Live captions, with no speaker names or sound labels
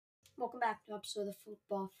Welcome back to episode of the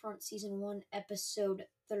Football Front Season 1, episode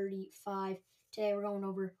 35. Today we're going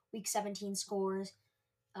over Week 17 scores.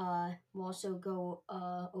 We'll also go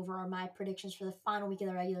over my predictions for the final week of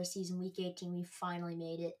the regular season, Week 18. We finally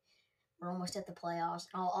made it. We're almost at the playoffs.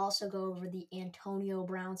 I'll also go over the Antonio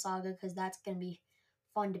Brown saga because that's going to be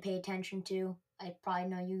fun to pay attention to. I probably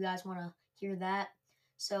know you guys want to hear that.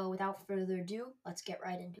 So without further ado, let's get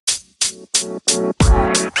right into it.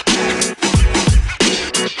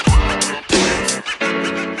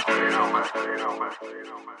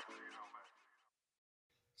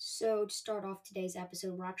 So to start off today's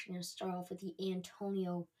episode, we're actually going to start off with the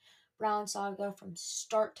Antonio Brown saga from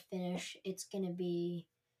start to finish. It's going to be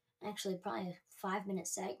actually probably a 5-minute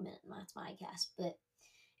segment. That's my guess. But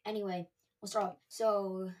anyway, we'll start off.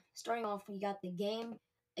 So starting off, we got the game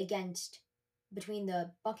between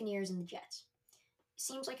the Buccaneers and the Jets.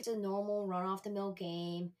 Seems like it's a normal run-off-the-mill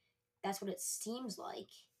game. That's what it seems like.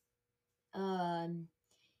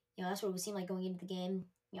 That's what it would seem like going into the game.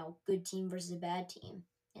 Good team versus a bad team.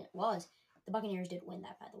 And it was. The Buccaneers did win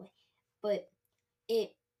that, by the way. But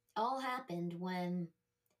it all happened when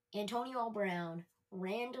Antonio Brown,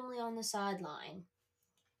 randomly on the sideline,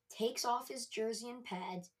 takes off his jersey and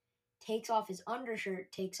pads, takes off his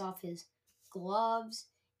undershirt, takes off his gloves,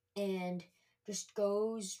 and just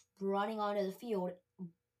goes running onto the field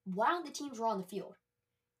while the teams were on the field.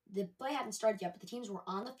 The play hadn't started yet, but the teams were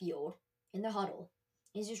on the field in the huddle.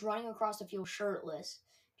 He's just running across the field shirtless,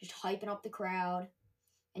 just hyping up the crowd,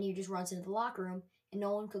 and he just runs into the locker room, and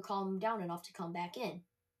no one could calm him down enough to come back in.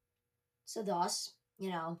 So thus,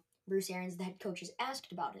 Bruce Arians, the head coach, is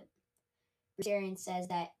asked about it. Bruce Arians says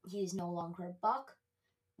that he is no longer a Buck,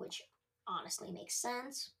 which honestly makes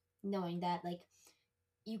sense, knowing that,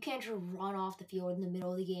 you can't just run off the field in the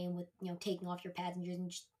middle of the game with, taking off your pads and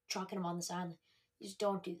just chucking them on the sideline. You just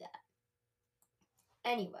don't do that.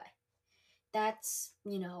 Anyway, that's,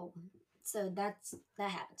 that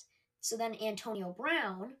happens. So then Antonio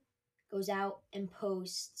Brown goes out and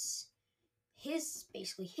posts his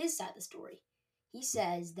side of the story. He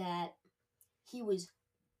says that he was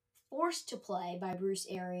forced to play by Bruce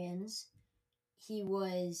Arians. He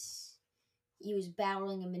was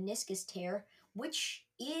battling a meniscus tear, which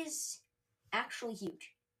is actually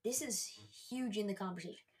huge. This is huge in the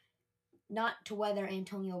conversation. Not to whether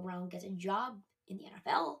Antonio Brown gets a job in the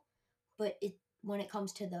NFL, but when it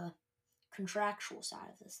comes to the contractual side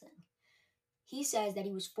of this thing. He says that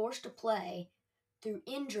he was forced to play through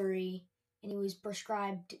injury and he was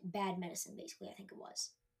prescribed bad medicine, basically, I think it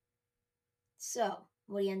was. So,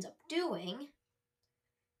 what he ends up doing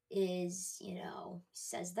is,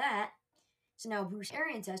 says that. So now Bruce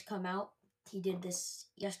Arians has come out. He did this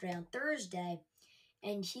yesterday on Thursday,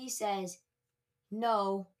 and he says,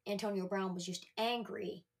 no, Antonio Brown was just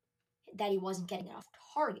angry that he wasn't getting enough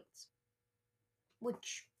targets.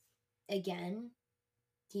 Which, again,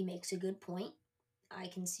 he makes a good point. I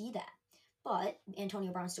can see that. But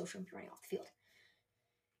Antonio Brown still shouldn't be running off the field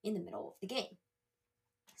in the middle of the game.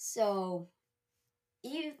 So,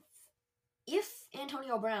 if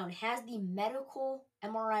Antonio Brown has the medical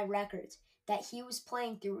MRI records that he was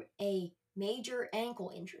playing through a major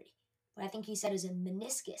ankle injury, what I think he said is a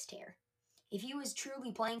meniscus tear, if he was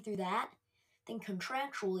truly playing through that, then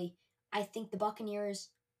contractually, I think the Buccaneers,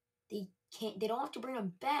 they don't have to bring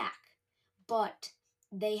him back, but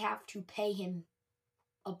they have to pay him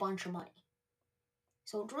a bunch of money.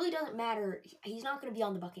 So it really doesn't matter. He's not going to be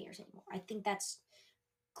on the Buccaneers anymore. I think that's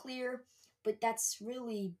clear, but that's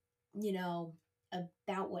really,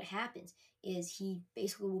 about what happens is he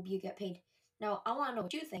basically will get paid. Now, I want to know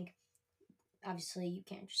what you think. Obviously, you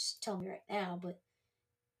can't just tell me right now, but,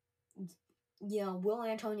 will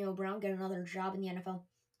Antonio Brown get another job in the NFL?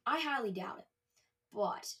 I highly doubt it.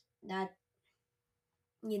 But that,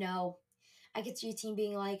 I could see a team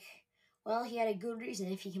being like, well, he had a good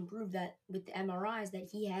reason if he can prove that with the MRIs that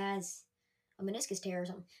he has a meniscus tear or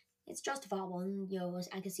something. It's justifiable, and,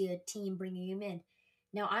 I could see a team bringing him in.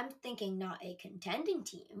 Now, I'm thinking not a contending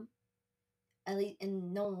team, at least,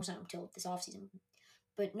 and no one will sign him until this offseason,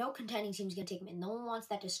 but no contending team is going to take him in. No one wants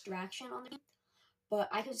that distraction on the team, but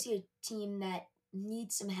I could see a team that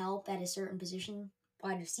needs some help at a certain position,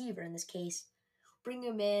 wide receiver in this case, bring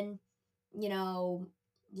him in,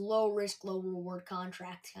 low risk, low reward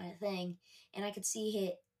contract kind of thing, and I could see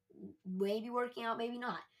it maybe working out, maybe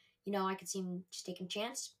not. I could see him just taking a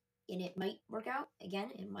chance, and it might work out. Again,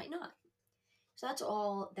 it might not. So that's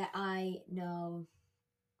all that I know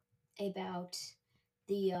about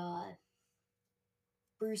the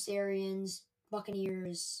Bruce Arians,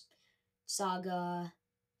 Buccaneers, saga,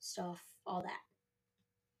 stuff, all that.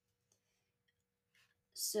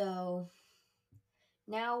 So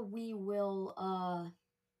Now we will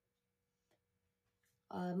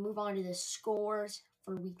move on to the scores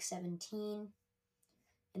for Week 17,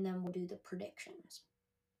 and then we'll do the predictions.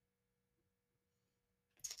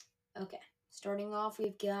 Okay, starting off,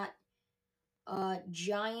 we've got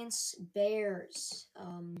Giants Bears.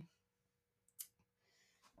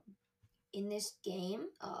 In this game,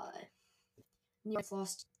 New York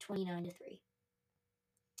lost 29-3.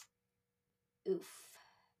 Oof.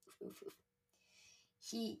 Oof, oof.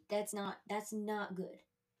 That's not good.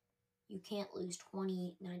 You can't lose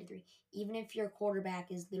 29-3, even if your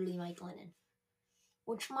quarterback is literally Mike Glennon.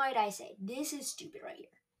 Which, might I say, this is stupid right here.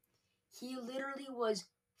 He literally was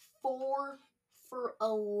 4 for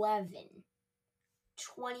 11,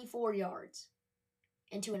 24 yards,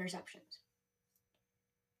 and 2 interceptions.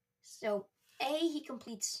 So, A, he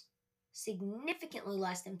completes significantly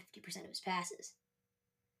less than 50% of his passes.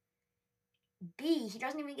 B, he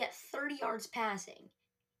doesn't even get 30 yards passing.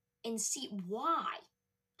 And C, why?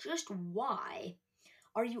 Just why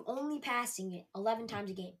are you only passing it 11 times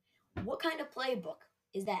a game? What kind of playbook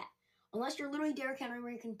is that? Unless you're literally Derrick Henry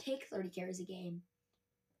where you can take 30 carries a game,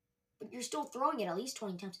 but you're still throwing it at least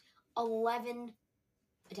 20 times. 11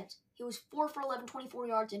 attempts. He was 4 for 11, 24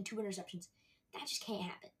 yards, and 2 interceptions. That just can't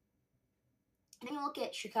happen. And then you look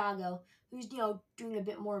at Chicago, who's, doing a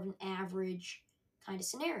bit more of an average kind of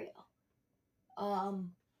scenario.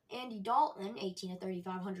 Andy Dalton, 18 of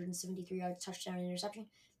 35, 173 yards, touchdown, and interception.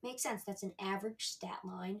 Makes sense. That's an average stat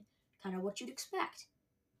line, kind of what you'd expect.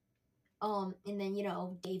 And then,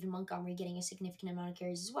 David Montgomery getting a significant amount of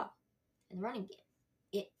carries as well in the running game.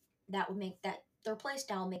 That would make that their play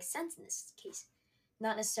style makes sense in this case.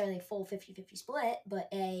 Not necessarily a full 50-50 split, but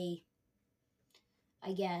a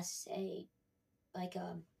 60-40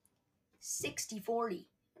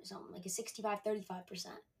 or something, like a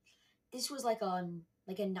 65-35%. This was like a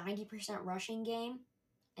 90% rushing game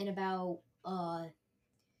and about 10%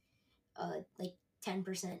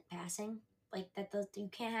 passing. You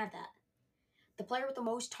can't have that. The player with the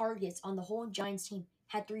most targets on the whole Giants team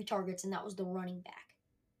had 3 targets, and that was the running back.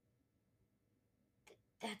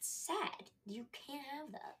 That's sad. You can't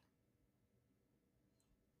have that.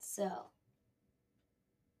 So,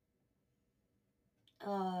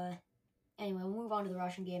 anyway, we'll move on to the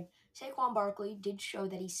rushing game. Saquon Barkley did show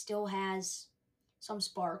that he still has some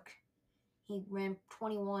spark. He ran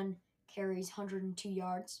 21 carries, 102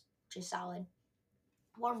 yards, which is solid.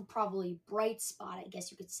 One probably bright spot, I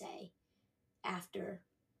guess you could say, after,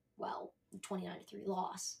 the 29-3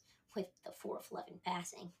 loss with the 4 of 11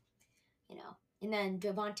 passing, And then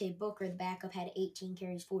Devontae Booker, the backup, had 18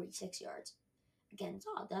 carries, 46 yards. Again,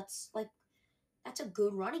 that's a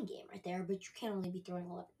good running game right there, but you can't only be throwing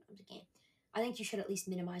 11 times a game. I think you should at least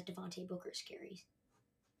minimize Devontae Booker's carries.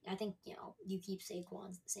 I think, you keep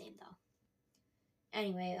Saquon's the same, though.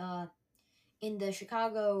 Anyway, in the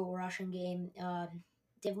Chicago rushing game,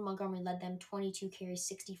 David Montgomery led them 22 carries,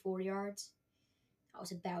 64 yards. That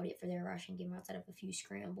was about it for their rushing game outside of a few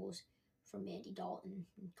scrambles from Andy Dalton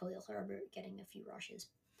and Khalil Herbert getting a few rushes.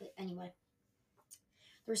 But anyway,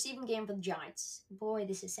 the receiving game for the Giants. Boy,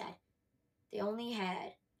 this is sad. They only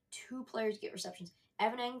had 2 players get receptions.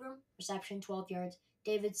 Evan Engram, reception, 12 yards.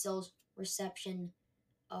 David Sills, reception,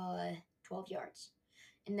 12 yards.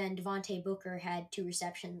 And then Devontae Booker had 2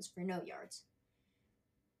 receptions for no yards.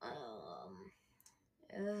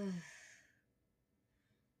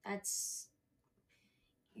 That's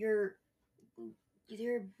your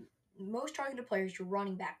most targeted players, your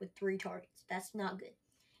running back with 3 targets. That's not good.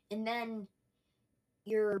 And then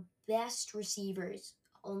your best receivers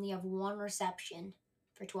only have 1 reception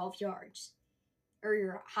for 12 yards. Or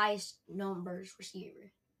your highest numbers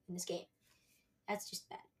receiver in this game. That's just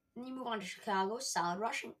bad. Then you move on to Chicago, solid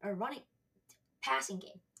passing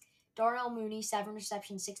game. Darnell Mooney, 7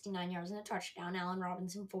 receptions, 69 yards, and a touchdown. Allen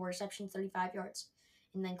Robinson, 4 receptions, 35 yards.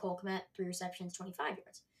 And then Cole Kmet, 3 receptions, 25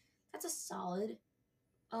 yards. That's a solid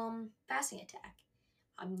passing attack.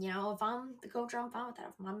 If I'm the coach, I'm fine with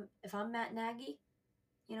that. If I'm Matt Nagy,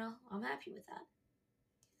 I'm happy with that.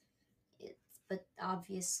 But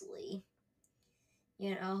obviously,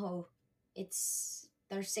 they're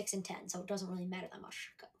 6-10, so it doesn't really matter that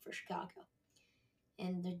much for Chicago.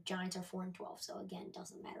 And the Giants are 4-12, so again, it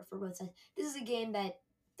doesn't matter for both sides. This is a game that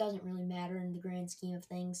doesn't really matter in the grand scheme of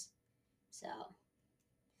things. So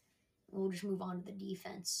we'll just move on to the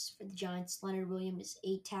defense for the Giants. Leonard Williams,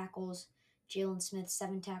 8 tackles. Jalen Smith,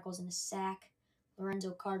 7 tackles and a sack.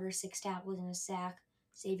 Lorenzo Carter, 6 tackles and a sack.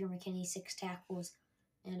 Xavier McKinney, 6 tackles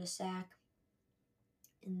and a sack.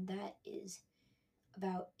 And that is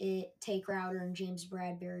about it. Tay Crowder and James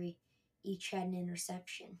Bradbury each had an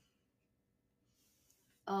interception.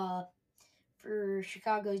 For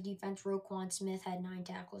Chicago's defense, Roquan Smith had 9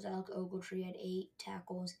 tackles. Alec Ogletree had 8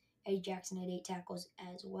 tackles. Eddie Jackson had 8 tackles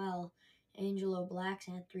as well. Angelo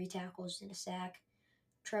Blackson had 3 tackles and a sack.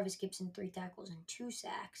 Travis Gibson 3 tackles and 2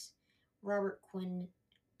 sacks. Robert Quinn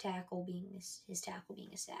his tackle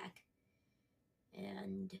being a sack.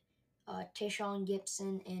 And Tayshaun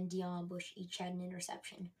Gibson and Deon Bush each had an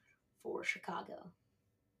interception for Chicago.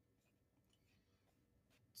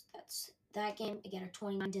 So that's that game. Again, a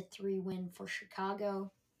 29-3 win for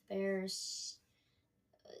Chicago Bears.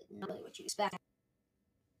 Not really what you expect.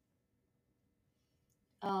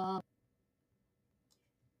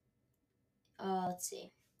 Let's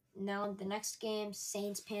see. Now the next game,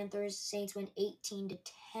 Saints Panthers. Saints win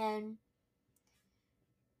 18-10.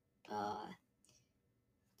 Let's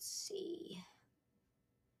see.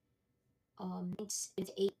 It's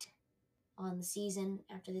 8 on the season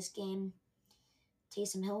after this game.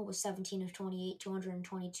 Taysom Hill was 17 of 28,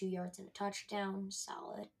 222 yards and a touchdown.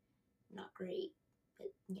 Solid. Not great,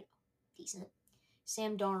 but, decent.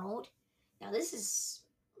 Sam Darnold. Now, this is,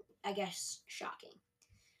 I guess, shocking.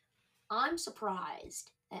 I'm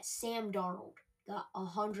surprised that Sam Darnold got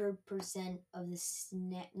 100% of the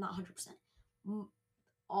snap, not 100%,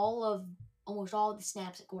 almost all of the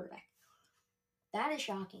snaps at quarterback. That is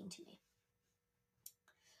shocking to me.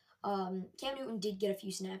 Cam Newton did get a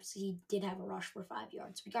few snaps. He did have a rush for 5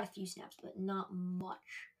 yards. We got a few snaps, but not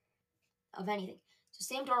much of anything. So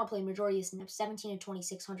Sam Darnold played majority of snaps, 17 of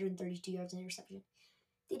 26, 132 yards and interception.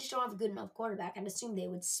 They just don't have a good enough quarterback. I'd assume they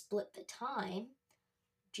would split the time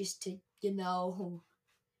just to,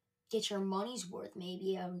 get your money's worth,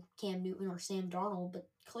 maybe Cam Newton or Sam Darnold, but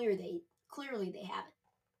clearly they haven't.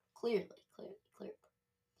 Clearly.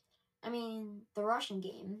 I mean, the rushing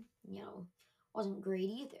game, wasn't great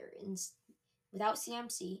either. And without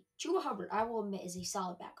CMC, Chuba Hubbard, I will admit, is a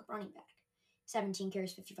solid backup running back. 17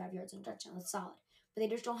 carries, 55 yards, and a touchdown. That's solid. But they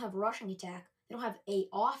just don't have a rushing attack. They don't have a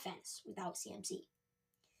offense without CMC.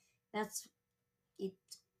 It's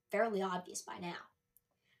fairly obvious by now.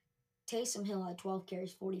 Taysom Hill had 12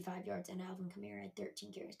 carries, 45 yards, and Alvin Kamara had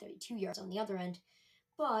 13 carries, 32 yards on the other end.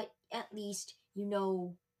 But at least you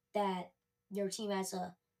know that your team has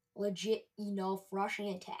a legit enough rushing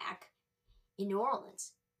attack in New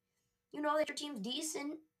Orleans. You know that your team's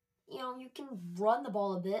decent. You can run the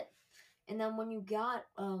ball a bit. And then when you got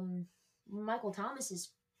Michael Thomas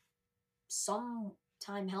is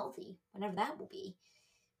sometime healthy, whenever that will be,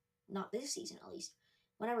 not this season at least,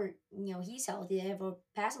 whenever, he's healthy, they have a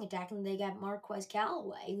passing attack, and they got Marquez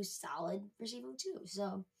Callaway, who's solid receiving too.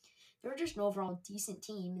 So they're just an overall decent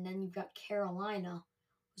team. And then you've got Carolina,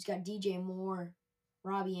 who's got DJ Moore,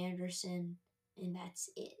 Robbie Anderson, and that's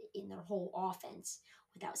it in their whole offense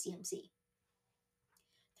without CMC.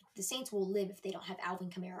 The Saints will live if they don't have Alvin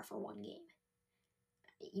Kamara for one game.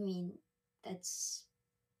 I mean, that's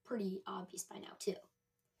pretty obvious by now, too.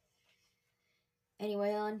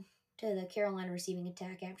 Anyway, on to the Carolina receiving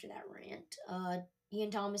attack after that rant. Ian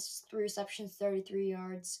Thomas, 3 receptions, 33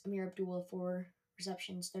 yards. Amir Abdullah, 4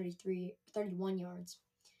 receptions, 31 yards.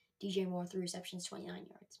 DJ Moore, 3 receptions, 29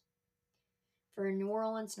 yards. For New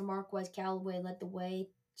Orleans, Marquez Callaway led the way,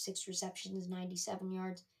 6 receptions, 97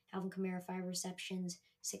 yards. Alvin Kamara, 5 receptions,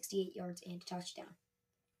 68 yards, and a touchdown.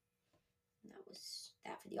 And that was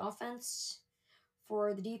that for the offense.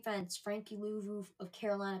 For the defense, Frankie Louvu of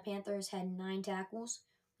Carolina Panthers had 9 tackles,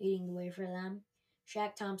 leading the way for them.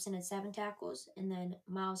 Shaq Thompson had 7 tackles, and then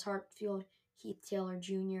Miles Hartfield, Heath Taylor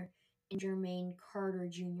Jr., and Jermaine Carter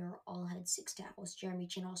Jr. all had 6 tackles. Jeremy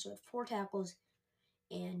Chin also had 4 tackles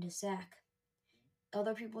and a sack.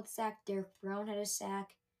 Other people with a sack, Derek Brown had a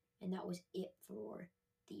sack, and that was it for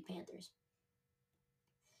the Panthers.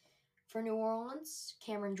 For New Orleans,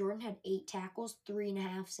 Cameron Jordan had 8 tackles,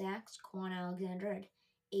 3.5 sacks. Quan Alexander had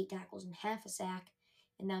 8 tackles and half a sack.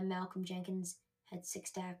 And then Malcolm Jenkins had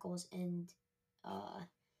 6 tackles, and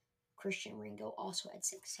Christian Ringo also had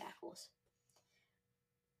 6 tackles.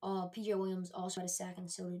 PJ Williams also had a sack, and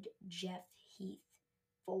so did Jeff Heath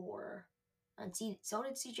so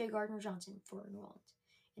did CJ Gardner-Johnson for New Orleans.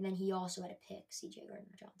 And then he also had a pick, CJ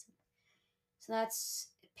Gardner-Johnson. So that's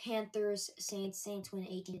Panthers, Saints. Saints win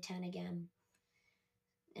 18-10 again.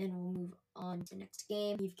 And we'll move on to the next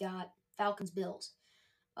game. We've got Falcons, Bills.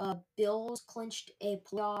 Bills clinched a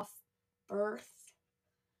playoff berth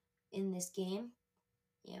in this game,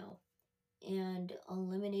 and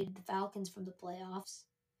eliminated the Falcons from the playoffs,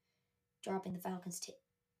 dropping the Falcons to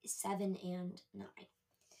 7-9.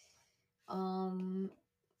 I'll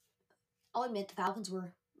admit the Falcons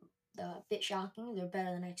were a bit shocking. They're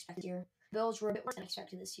better than I expected this year. Bills were a bit worse than I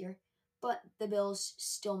expected this year, but the Bills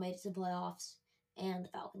still made it to the playoffs, and the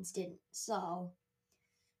Falcons didn't. So,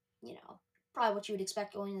 Probably what you would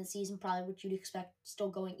expect going into the season, probably what you'd expect still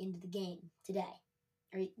going into the game today,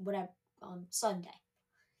 or whatever, on Sunday.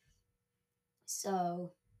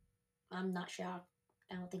 So, I'm not shocked.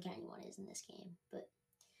 I don't think anyone is in this game. But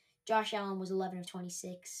Josh Allen was 11 of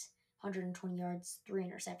 26, 120 yards, 3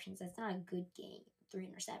 interceptions. That's not a good game, 3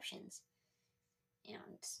 interceptions. And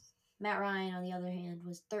Matt Ryan, on the other hand,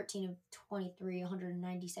 was 13 of 23,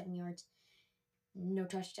 197 yards, no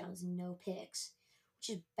touchdowns, no picks,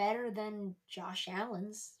 which is better than Josh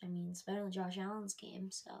Allen's. I mean, it's better than Josh Allen's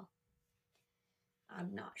game, so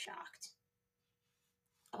I'm not shocked.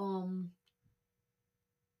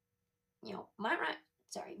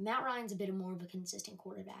 Matt Ryan's a bit more of a consistent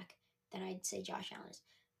quarterback than I'd say Josh Allen is.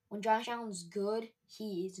 When Josh Allen's good,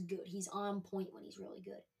 he is good. He's on point when he's really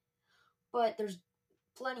good. But there's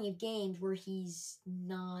plenty of games where he's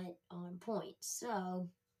not on point. So,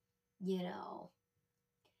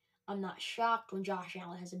 I'm not shocked when Josh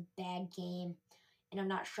Allen has a bad game. And I'm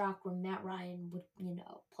not shocked when Matt Ryan would,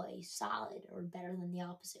 play solid or better than the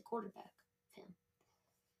opposite quarterback of him.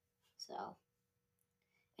 So,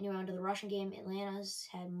 anyway, on to the rushing game. Atlanta's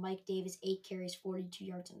had Mike Davis, 8 carries, 42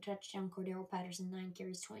 yards and a touchdown. Cordero Patterson, 9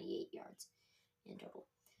 carries, 28 yards in total.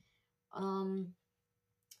 And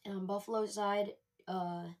on Buffalo's side,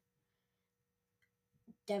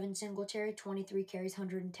 Devin Singletary, 23 carries,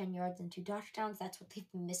 110 yards and 2 touchdowns. That's what they've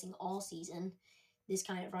been missing all season, this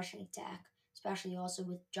kind of rushing attack, especially also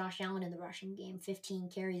with Josh Allen in the rushing game. 15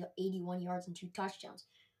 carries, 81 yards and 2 touchdowns.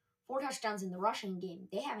 4 touchdowns in the rushing game.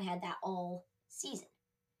 They haven't had that all season.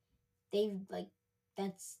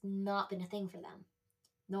 That's not been a thing for them.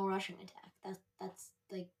 No rushing attack. That's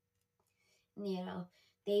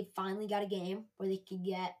they finally got a game where they could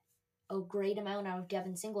get a great amount out of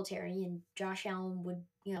Devin Singletary, and Josh Allen would,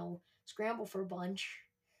 scramble for a bunch.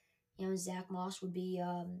 Zach Moss would be,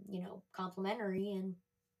 complimentary and,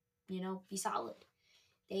 be solid.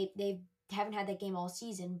 They haven't had that game all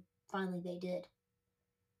season. Finally, they did.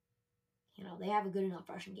 They have a good enough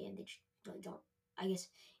rushing game. They just really don't. I guess,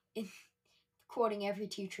 quoting every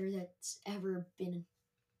teacher that's ever been,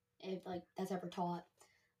 that's ever taught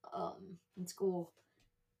in school,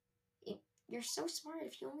 you're so smart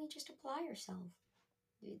if you only just apply yourself.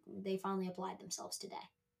 They finally applied themselves today.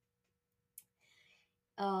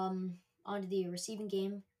 Onto the receiving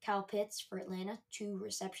game. Kyle Pitts for Atlanta, 2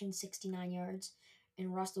 receptions, 69 yards.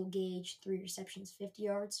 And Russell Gage, 3 receptions, 50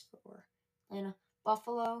 yards for Atlanta.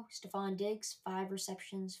 Buffalo, Stephon Diggs, 5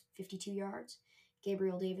 receptions, 52 yards.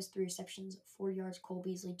 Gabriel Davis, 3 receptions, 4 yards. Cole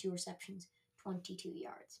Beasley, 2 receptions, 22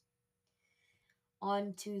 yards.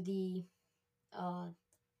 On to the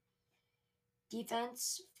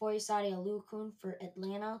defense. Foyesade Oluokun for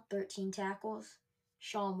Atlanta, 13 tackles.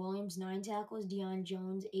 Sean Williams, 9 tackles. Deion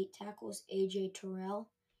Jones, 8 tackles. AJ Terrell,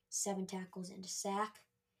 7 tackles and a sack.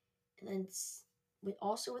 And then with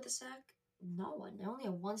a sack? No one. They only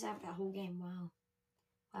had 1 sack that whole game. Wow.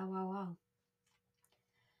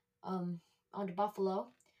 On to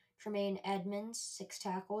Buffalo. Tremaine Edmonds, 6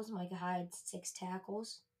 tackles. Micah Hyde, 6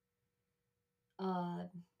 tackles. And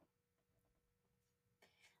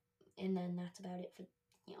then that's about it for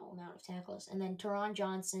amount of tackles. And then Teron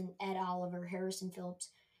Johnson, Ed Oliver, Harrison Phillips,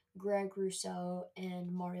 Greg Rousseau, and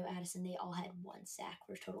Mario Addison, they all had 1 sack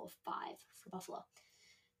for a total of 5 for Buffalo.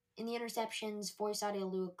 In the interceptions, Foyesade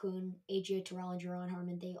Oluokun, AJ Terrell, and Jerron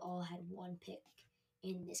Harmon, they all had 1 pick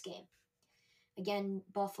in this game. Again,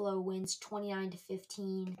 Buffalo wins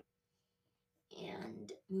 29-15.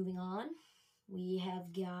 And moving on, we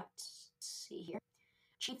have got, let's see here,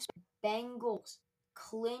 Chiefs Bengals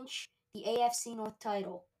clinch the AFC North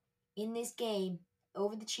title in this game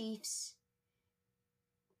over the Chiefs.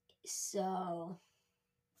 So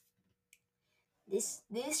this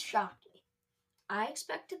shocked me. I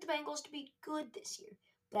expected the Bengals to be good this year,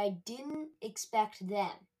 but I didn't expect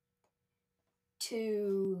them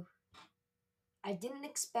to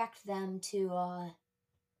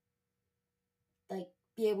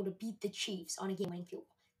be able to beat the Chiefs on a game-winning field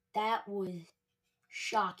goal. That was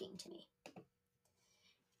shocking to me.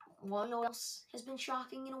 Want to know what else has been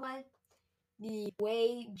shocking in a way? The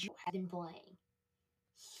way Joe has been playing.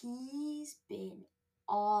 He's been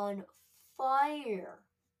on fire.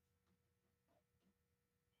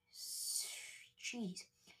 Jeez.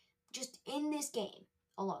 Just in this game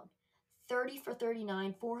alone, 30 for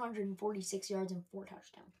 39, 446 yards, and 4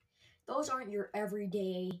 touchdowns. Those aren't your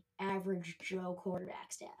everyday average Joe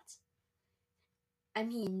quarterback stats. I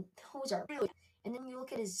mean, those are really. And then you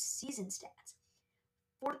look at his season stats.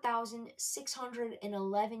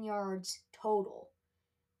 4,611 yards total,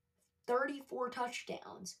 34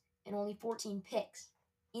 touchdowns, and only 14 picks.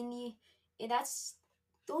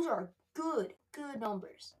 Those are good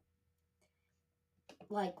numbers.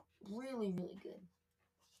 Like, really, really good.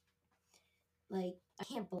 Like, I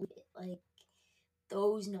can't believe it. Like,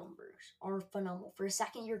 those numbers are phenomenal. For a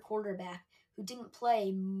second-year quarterback who didn't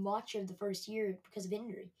play much of the first year because of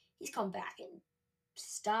injury, he's come back in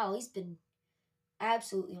style. He's been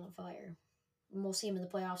absolutely on fire. And we'll see him in the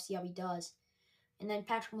playoffs, see how he does. And then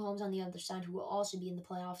Patrick Mahomes on the other side, who will also be in the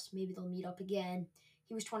playoffs. Maybe they'll meet up again.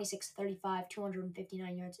 He was 26-35,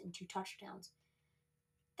 259 yards, and 2 touchdowns.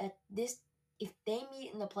 If they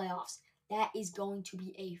meet in the playoffs, that is going to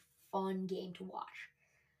be a fun game to watch.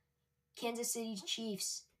 Kansas City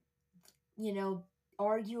Chiefs,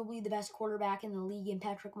 arguably the best quarterback in the league in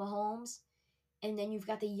Patrick Mahomes. And then you've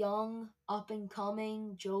got the young,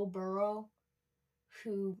 up-and-coming Joe Burrow,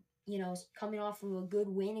 who, is coming off of a good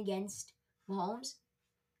win against Mahomes.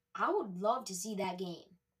 I would love to see that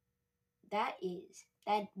game. That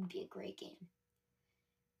would be a great game.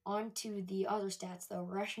 On to the other stats, though.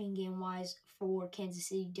 Rushing game-wise for Kansas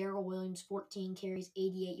City, Darrell Williams, 14 carries,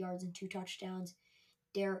 88 yards, and 2 touchdowns.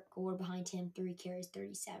 Derek Gore behind him, 3 carries,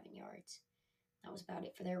 37 yards. That was about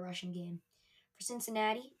it for their rushing game. For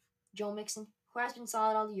Cincinnati, Joe Mixon, who has been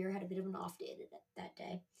solid all year, had a bit of an off day that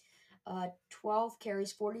day. 12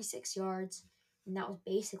 carries, 46 yards, and that was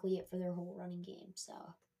basically it for their whole running game. So,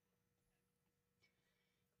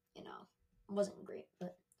 it wasn't great.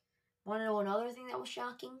 But want to know another thing that was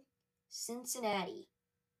shocking? Cincinnati,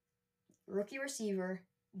 rookie receiver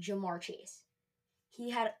Ja'Marr Chase. He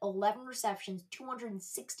had 11 receptions,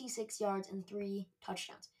 266 yards, and 3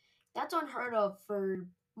 touchdowns. That's unheard of for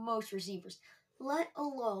most receivers, let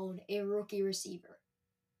alone a rookie receiver.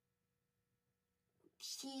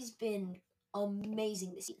 He's been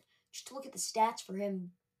amazing this season. Just to look at the stats for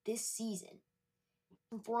him this season.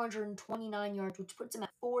 429 yards, which puts him at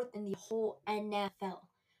 4th in the whole NFL.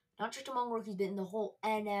 Not just among rookies, but in the whole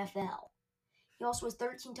NFL. He also has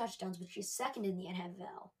 13 touchdowns, which is 2nd in the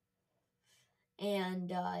NFL.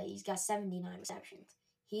 And he's got 79 receptions.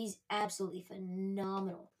 He's absolutely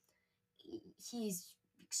phenomenal. He's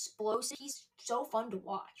explosive. He's so fun to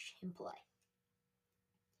watch him play.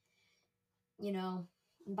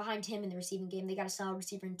 Behind him in the receiving game, they got a solid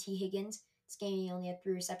receiver in T. Higgins. This game, he only had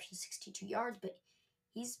 3 receptions, 62 yards, but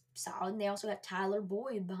he's solid. And they also got Tyler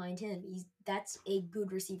Boyd behind him. That's a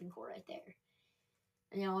good receiving core right there.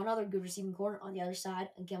 And another good receiving core on the other side,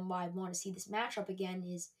 again, why I want to see this matchup again,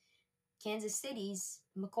 is Kansas City's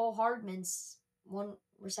Mecole Hardman's 1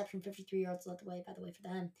 reception, 53 yards led the way, by the way, for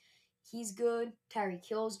them. He's good. Tyreek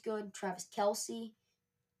Hill's good. Travis Kelce.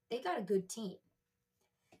 They got a good team.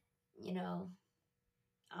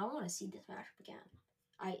 I want to see this matchup again.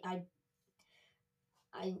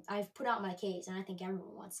 I've put out my case, and I think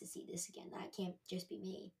everyone wants to see this again. That can't just be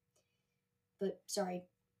me. But, sorry,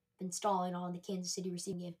 been stalling on the Kansas City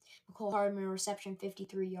receiving game. Mecole Hardman, reception,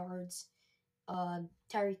 53 yards.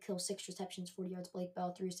 Tyreek Hill, 6 receptions, 40 yards. Blake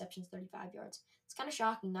Bell, 3 receptions, 35 yards. It's kind of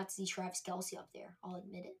shocking not to see Travis Kelce up there. I'll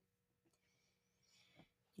admit it.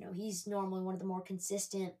 He's normally one of the more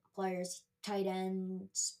consistent players, tight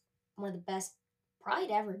ends, one of the best, probably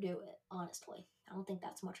to ever do it, honestly. I don't think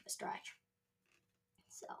that's much of a stretch.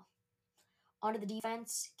 So, onto the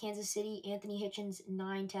defense. Kansas City, Anthony Hitchens,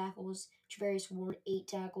 9 tackles. Travarius Ward, 8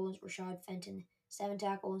 tackles. Rashad Fenton, 7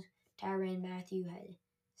 tackles. Tyrann Mathieu had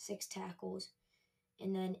 6 tackles.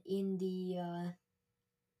 And then in the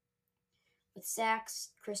with sacks,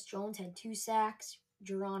 Chris Jones had 2 sacks.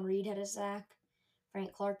 Jerron Reed had a sack.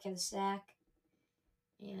 Frank Clark had a sack.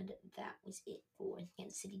 And that was it for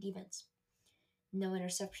Kansas City defense. No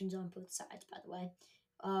interceptions on both sides, by the way.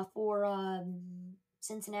 For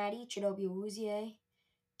Cincinnati, Chidobe Awuzie,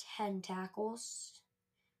 10 tackles.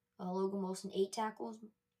 Logan Wilson, 8 tackles.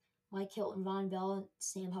 Mike Hilton, Von Bell, and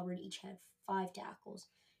Sam Hubbard each had 5 tackles.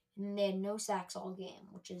 And then they had no sacks all game,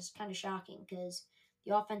 which is kind of shocking because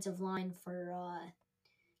the offensive line for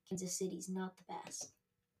Kansas City is not the best.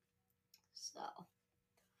 So,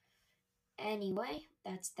 anyway,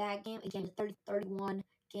 that's that game. Again, a 30-31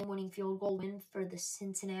 game-winning field goal win for the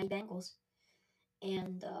Cincinnati Bengals.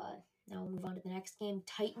 And now we'll move on to the next game.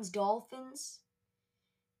 Titans-Dolphins.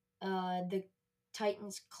 The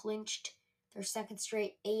Titans clinched their 2nd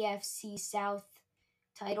straight AFC South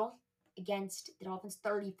title against the Dolphins,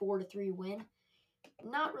 34-3 win.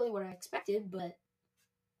 Not really what I expected, but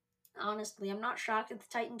honestly, I'm not shocked that the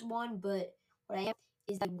Titans won, but what I am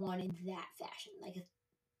is they won in that fashion, like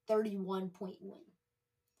a 31-point win.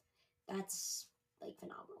 That's,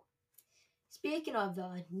 phenomenal. Speaking of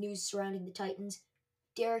news surrounding the Titans,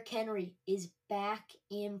 Derrick Henry is back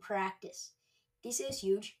in practice. This is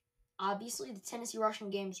huge. Obviously, the Tennessee rushing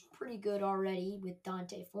game is pretty good already with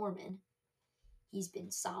Dante Foreman. he's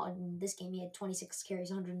been solid. In this game, he had 26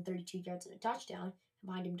 carries, 132 yards, and a touchdown.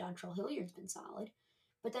 Behind him, Dontrell Hilliard's been solid.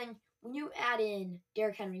 But then when you add in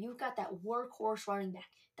Derrick Henry, you've got that workhorse running back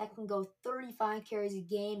that can go 35 carries a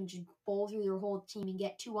game and just bowl through their whole team and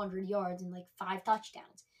get 200 yards and like 5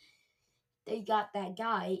 touchdowns. They got that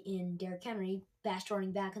guy in Derrick Henry, best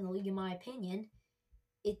running back in the league, in my opinion.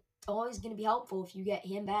 It's always going to be helpful if you get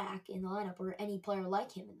him back in the lineup or any player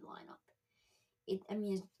like him in the lineup.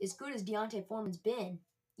 As good as D'Onta Foreman's been,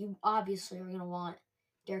 you obviously are going to want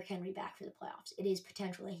Derrick Henry back for the playoffs. It is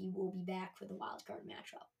potential that he will be back for the wild card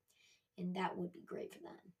matchup, and that would be great for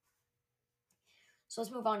them. So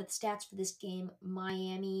let's move on to the stats for this game.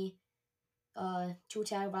 Miami, Tua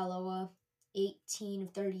Tagovailoa, 18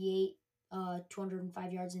 of 38,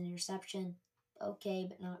 205 yards and interception. Okay,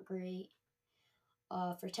 but not great.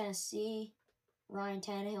 For Tennessee, Ryan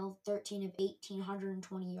Tannehill, 13 of 18,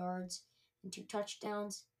 120 yards and 2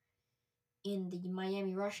 touchdowns. In the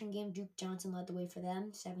Miami rushing game, Duke Johnson led the way for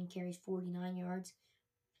them, 7 carries, 49 yards.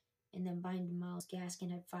 And then behind him, Myles Gaskin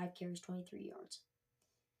had 5 carries, 23 yards.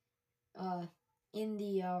 In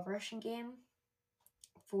the rushing game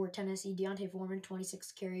for Tennessee, D'Onta Foreman,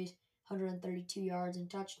 26 carries, 132 yards and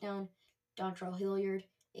touchdown. Dontrell Hilliard,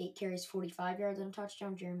 8 carries, 45 yards and a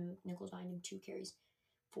touchdown. Jeremy McNichols behind him, 2 carries,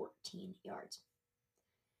 14 yards.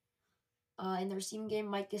 In the receiving game,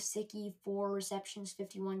 Mike Gesicki, 4 receptions,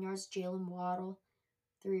 51 yards. Jalen Waddle,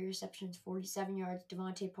 3 receptions, 47 yards.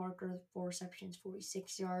 Devontae Parker, 4 receptions,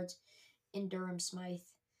 46 yards. And Durham Smythe,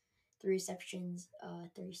 3 receptions,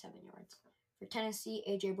 37 yards. For Tennessee,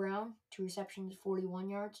 A.J. Brown, 2 receptions, 41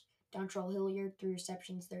 yards. Dontrell Hilliard, 3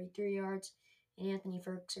 receptions, 33 yards. And Anthony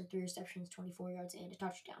Ferguson, 3 receptions, 24 yards, and a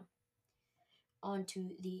touchdown. On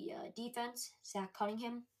to the defense, Zach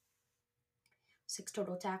Cunningham, 6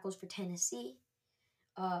 total tackles for Tennessee.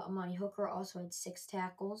 Amani Hooker also had 6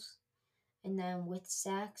 tackles. And then with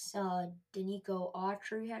sacks, Danico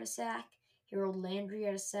Autry had a sack. Harold Landry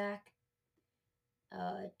had a sack.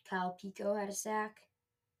 Kyle Pico had a sack.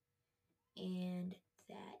 And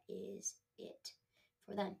that is it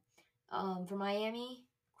for them. For Miami,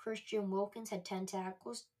 Christian Wilkins had 10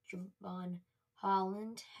 tackles. Javon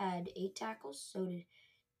Holland had 8 tackles. So did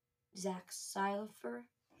Zach Seifer.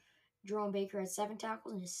 Jerome Baker had 7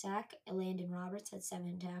 tackles and a sack. Landon Roberts had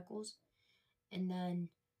 7 tackles. And then,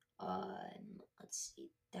 let's see,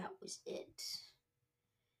 that was it.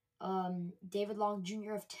 David Long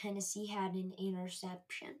Jr. of Tennessee had an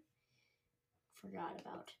interception. Forgot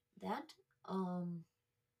about that.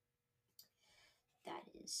 That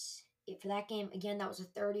is it for that game. Again, that was a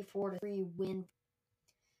 34-3 win.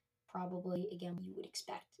 Probably, again, you would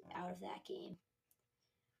expect out of that game.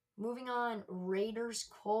 Moving on, Raiders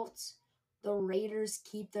Colts. The Raiders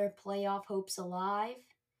keep their playoff hopes alive.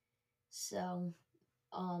 So,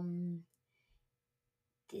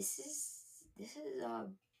 this is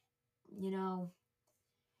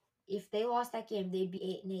if they lost that game, they'd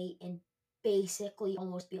be 8-8 and basically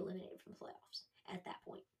almost be eliminated from the playoffs at that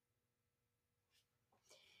point.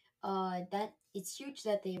 That it's huge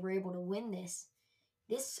that they were able to win this.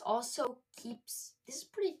 This is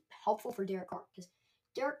pretty helpful for Derek Carr because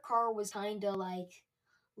Derek Carr was kind of like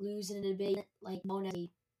losing a bit, like known as a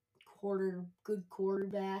good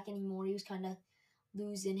quarterback anymore. He was kind of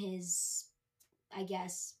losing his, I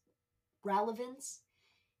guess, relevance.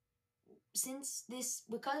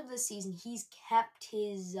 Because of this season, he's kept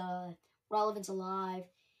his relevance alive.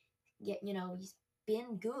 Yet, he's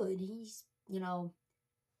been good. He's,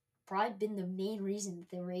 probably been the main reason that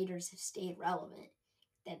the Raiders have stayed relevant.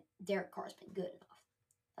 That Derek Carr's been good enough.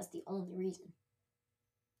 That's the only reason.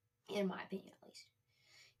 In my opinion, at least.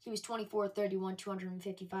 He was 24-31,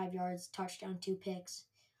 255 yards, touchdown, 2 picks.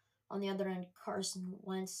 On the other end, Carson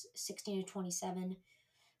Wentz, 16-27,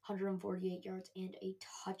 148 yards, and a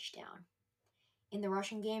touchdown. In the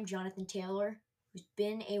rushing game, Jonathan Taylor, who's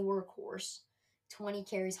been a workhorse, 20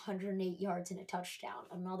 carries, 108 yards, and a touchdown.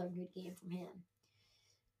 Another good game from him.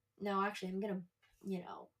 Now, actually, I'm going to,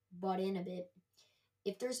 butt in a bit.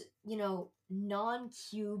 If there's,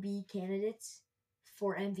 non-QB candidates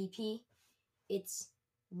for MVP, it's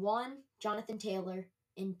 1, Jonathan Taylor,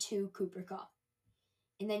 and 2, Cooper Kupp.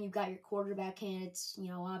 And then you've got your quarterback candidates,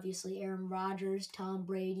 obviously Aaron Rodgers, Tom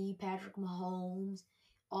Brady, Patrick Mahomes,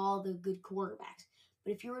 all the good quarterbacks.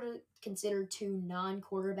 But if you were to consider 2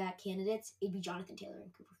 non-quarterback candidates, it'd be Jonathan Taylor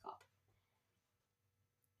and Cooper Kupp.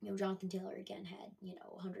 Jonathan Taylor, again, had,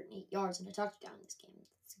 108 yards and a touchdown in this game.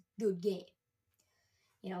 It's a good game.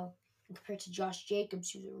 Compared to Josh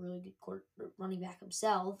Jacobs, who's a really good running back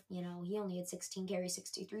himself, he only had 16 carries,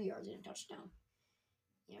 63 yards and a touchdown.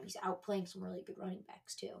 He's outplaying some really good running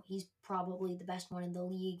backs, too. He's probably the best one in the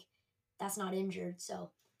league that's not injured.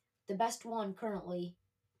 So the best one currently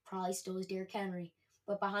probably still is Derrick Henry,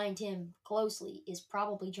 but behind him closely is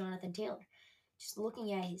probably Jonathan Taylor. Just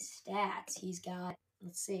looking at his stats, he's got,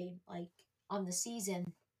 let's see, like on the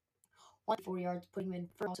season, 104 yards, putting him in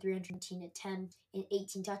first, 318 at 10 and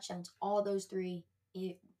 18 touchdowns. All those three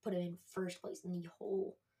put him in first place in the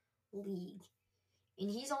whole league. And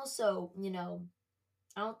he's also,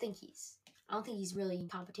 I don't think he's really in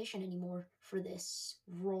competition anymore for this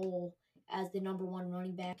role as the number one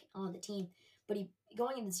running back on the team. But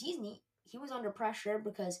going into the season, he was under pressure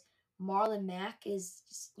because Marlon Mack is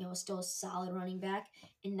still a solid running back,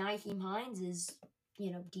 and Nyheim Hines is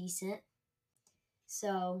decent.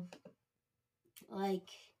 So like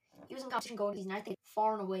he was in competition going into the season. I think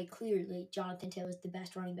far and away, clearly, Jonathan Taylor is the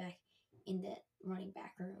best running back in the running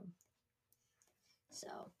back room.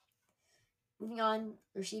 So moving on,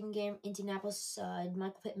 receiving game, Indianapolis,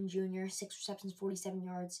 Michael Pittman Jr., 6 receptions, 47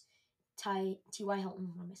 yards. T.Y.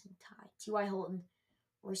 Hilton, I'm missing Ty. T.Y. Hilton,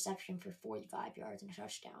 reception for 45 yards and a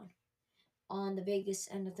touchdown. On the Vegas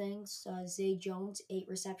end of things, Zay Jones, 8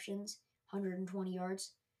 receptions, 120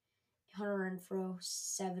 yards. Hunter Renfrow,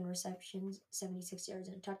 7 receptions, 76 yards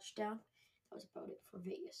and a touchdown. That was about it for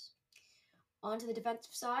Vegas. On to the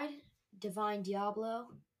defensive side, Divine Diablo,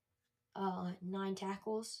 9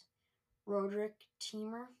 tackles. Roderick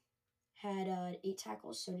Teamer had 8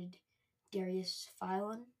 tackles, so did Darius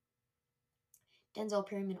Philon. Denzel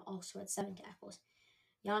Perryman also had 7 tackles.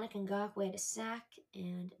 Yannick Ngakoue had a sack,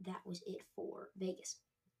 and that was it for Vegas.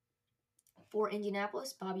 For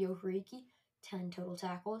Indianapolis, Bobby Okereke, 10 total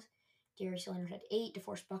tackles. Darius Leonard had 8.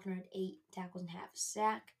 DeForest Buckner had 8 tackles and half a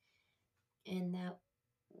sack. And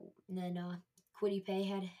then Kwity Paye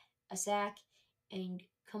had a sack, and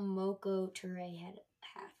Kamoko Toure had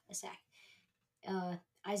half a sack.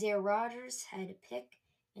 Isaiah Rodgers had a pick,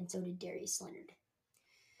 and so did Darius Leonard.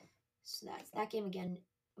 So that's that game again.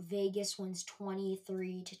 Vegas wins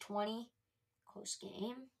 23-20. Close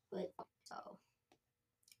game, but so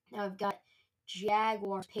now I've got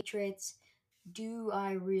Jaguars, Patriots. Do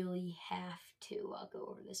I really have to go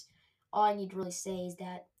over this? All I need to really say is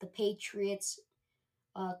that the Patriots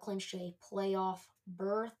clinched a playoff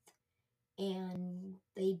berth, and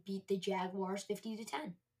they beat the Jaguars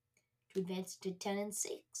 50-10 to advance to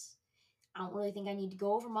 10-6. I don't really think I need to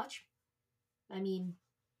go over much. I mean,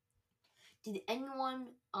 did anyone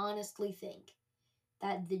honestly think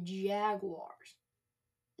that the Jaguars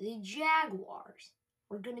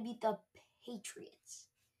were going to beat the Patriots?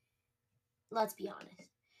 Let's be honest.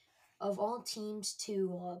 Of all teams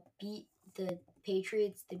to beat the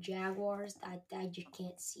Patriots, the Jaguars, I just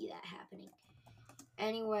can't see that happening.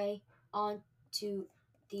 Anyway, on to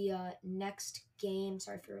the next game.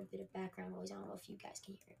 Sorry for a bit of background noise. I don't know if you guys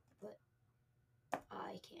can hear it, but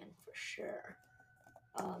I can for sure.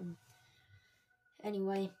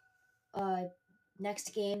 Anyway,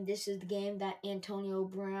 next game. This is the game that Antonio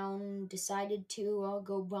Brown decided to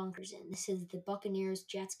go bonkers in. This is the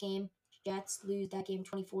Buccaneers-Jets game. Jets lose that game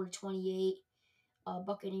 24-28.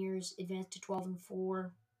 Buccaneers advance to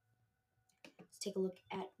 12-4. Let's take a look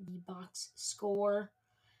at the box score.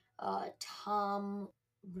 Tom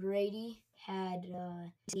Brady had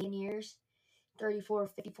Buccaneers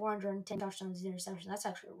 34-50, 410 touchdowns and interceptions. That's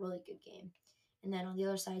actually a really good game. And then on the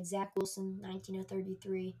other side, Zach Wilson,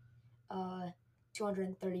 19-33,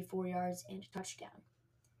 234 yards and a touchdown.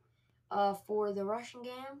 For the rushing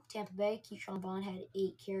game, Tampa Bay, Keyshawn Vaughn had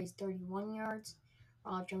 8 carries, 31 yards.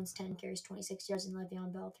 Ronald Jones, 10 carries, 26 yards. And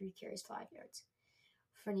Le'Veon Bell, 3 carries, 5 yards.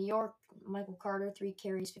 For New York, Michael Carter, 3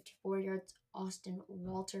 carries, 54 yards. Austin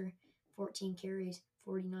Walter, 14 carries,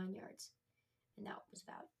 49 yards. And that was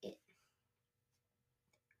about it.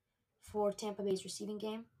 For Tampa Bay's receiving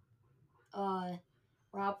game,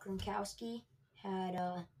 Rob Gronkowski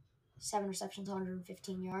had 7 receptions,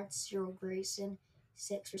 115 yards. Cyril Grayson,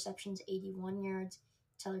 6 receptions, 81 yards.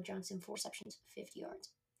 Tyler Johnson, 4 receptions, 50 yards.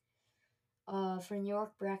 For New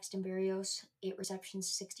York, Braxton Berrios, 8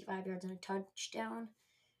 receptions, 65 yards, and a touchdown.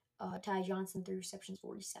 Ty Johnson, 3 receptions,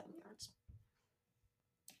 47 yards.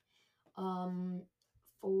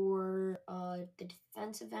 For the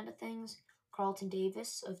defensive end of things, Carlton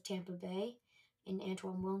Davis of Tampa Bay and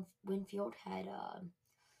Antoine Winfield had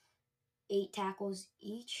 8 tackles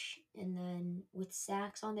each. And then with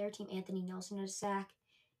sacks on their team, Anthony Nelson had a sack.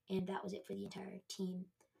 And that was it for the entire team.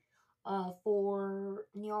 For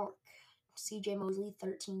New York, C.J. Mosley,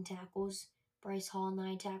 13 tackles. Bryce Hall,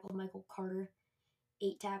 9 tackles. Michael Carter,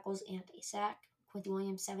 8 tackles and a sack. Quincy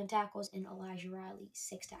Williams, 7 tackles. And Elijah Riley,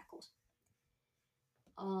 6 tackles.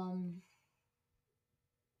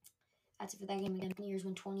 that's it for that game. Again, Buccaneers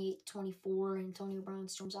win 28-24. Antonio Brown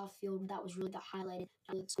storms off the field. That was really the highlight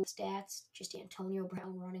of the school stats. Just Antonio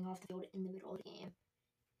Brown running off the field in the middle of the game.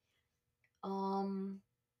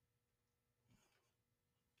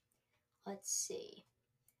 Let's see.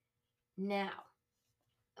 Now,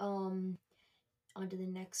 on to the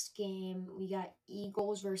next game. We got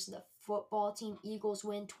Eagles versus the football team. Eagles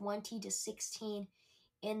win 20-16,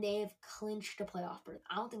 and they have clinched a playoff berth.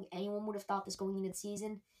 I don't think anyone would have thought this going into the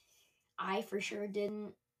season. I for sure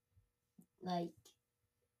didn't. Like,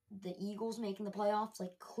 the Eagles making the playoffs,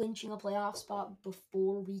 like clinching a playoff spot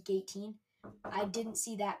before week 18. I didn't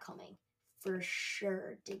see that coming. For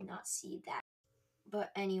sure did not see that.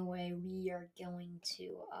 But anyway, we are going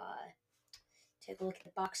to take a look at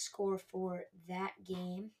the box score for that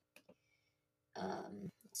game. Let's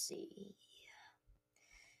see.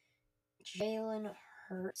 Jalen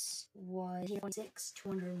Hurts was 26,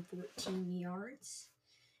 214 yards.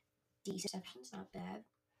 Decent receptions, not bad.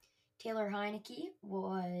 Taylor Heineke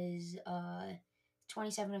was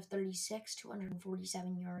 27 of 36,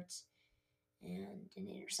 247 yards, and an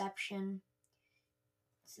interception.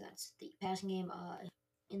 So that's the passing game.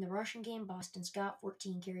 In the rushing game, Boston Scott,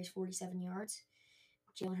 14 carries, 47 yards.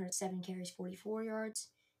 Jalen Hurts, 7 carries, 44 yards.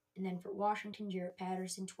 And then for Washington, Jarrett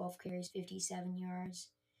Patterson, 12 carries, 57 yards.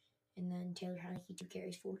 And then Taylor Heineke, 2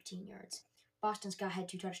 carries, 14 yards. Boston Scott had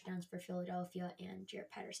 2 touchdowns for Philadelphia, and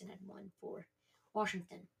Jarrett Patterson had 1 for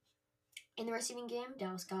Washington. In the receiving game,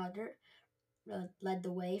 Dallas Goedert led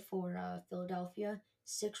the way for Philadelphia,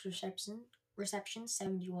 6 receptions,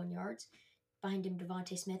 71 yards. Behind him,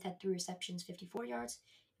 Devontae Smith had 3 receptions, 54 yards,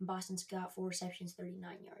 and Boston Scott 4 receptions,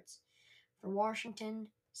 39 yards. For Washington,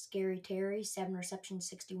 Scary Terry, 7 receptions,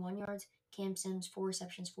 61 yards. Cam Sims, 4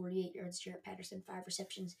 receptions, 48 yards. Jarrett Patterson, 5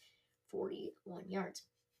 receptions, 41 yards.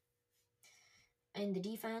 In the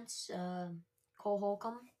defense, Cole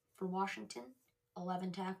Holcomb for Washington,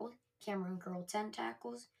 11 tackles. Cameron Curl, 10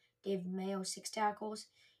 tackles. David Mayo, 6 tackles.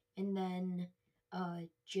 And then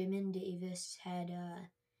Jamin Davis had a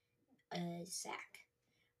sack.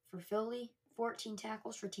 For Philly, 14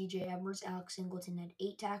 tackles for TJ Edwards. Alex Singleton had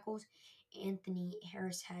 8 tackles. Anthony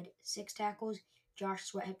Harris had 6 tackles. Josh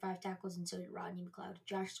Sweat had 5 tackles, and so did Rodney McLeod.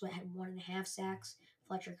 Josh Sweat had 1.5 sacks.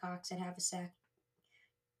 Fletcher Cox had half a sack.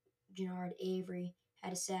 Gennard Avery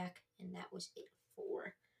had a sack, and that was it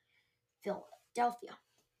for Philadelphia.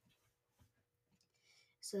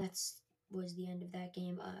 So that was the end of that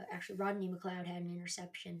game. Actually, Rodney McLeod had an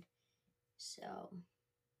interception. So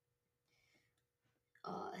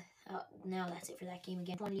now that's it for that game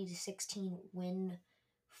again. 20-16 win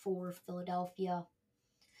for Philadelphia.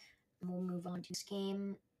 And we'll move on to this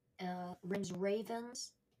game.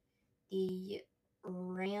 Rams-Ravens. The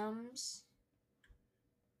Rams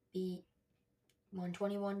won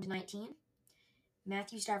 21-19.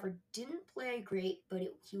 Matthew Stafford didn't play great, but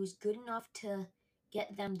he was good enough to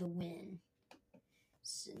get them the win.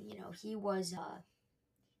 So, he was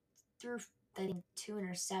threw, I think, 2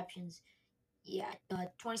 interceptions. Yeah,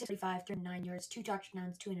 26-35, 39 yards, 2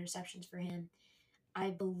 touchdowns, 2 interceptions for him. I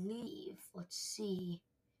believe, let's see,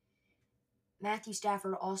 Matthew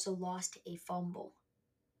Stafford also lost a fumble.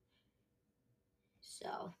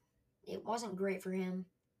 So, it wasn't great for him,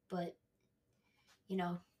 but,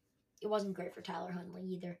 it wasn't great for Tyler Huntley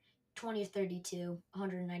either. 20-32,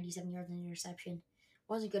 197 yards and interception.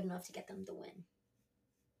 Wasn't good enough to get them the win.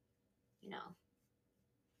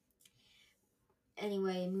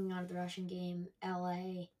 Anyway, moving on to the rushing game.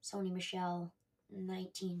 LA, Sony Michel,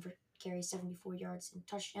 19 for carries, 74 yards and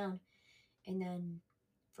touchdown. And then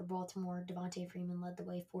for Baltimore, Devontae Freeman led the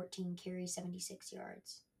way, 14 carries, 76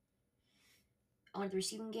 yards. On the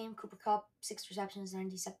receiving game, Cooper Kupp, 6 receptions,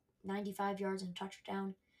 95 yards and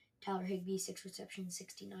touchdown. Tyler Higbee, 6 receptions,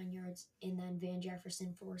 69 yards. And then Van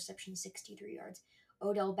Jefferson, 4 receptions, 63 yards.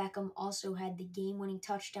 Odell Beckham also had the game-winning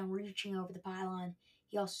touchdown reaching over the pylon.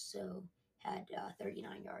 He also had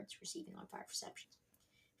 39 yards receiving on 5 receptions.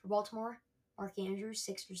 For Baltimore, Mark Andrews,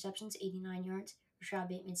 6 receptions, 89 yards. Rashad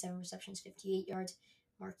Bateman, 7 receptions, 58 yards.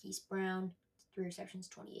 Marquise Brown, 3 receptions,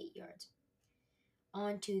 28 yards.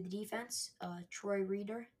 On to the defense, Troy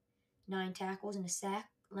Reader, 9 tackles and a sack.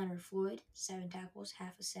 Leonard Floyd, 7 tackles,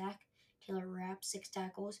 half a sack. Taylor Rapp, 6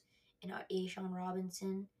 tackles. And A'Shawn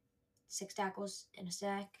Robinson, 6 tackles and a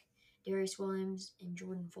sack. Darius Williams and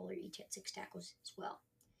Jordan Fuller each had 6 tackles as well.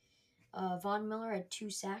 Von Miller had 2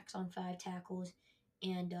 sacks on 5 tackles,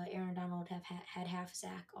 and Aaron Donald had half a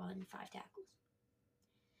sack on 5 tackles.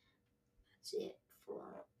 That's it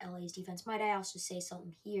for LA's defense. Might I also say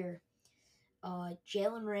something here?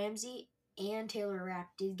 Jalen Ramsey and Taylor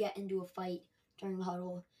Rapp did get into a fight during the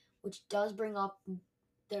huddle, which does bring up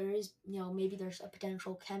there is, maybe there's a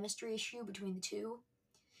potential chemistry issue between the two.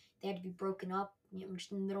 They had to be broken up,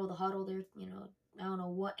 just in the middle of the huddle. There, I don't know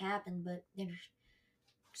what happened, but they just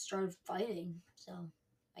started fighting. So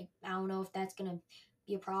I don't know if that's gonna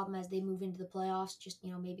be a problem as they move into the playoffs. Just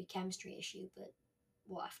maybe a chemistry issue, but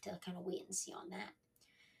we'll have to kind of wait and see on that.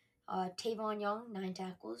 Tavon Young, 9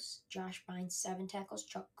 tackles. Josh Bynes, 7 tackles.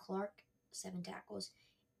 Chuck Clark, 7 tackles.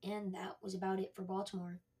 And that was about it for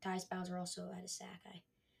Baltimore. Tyus Bowser also had a sack. I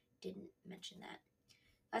didn't mention that.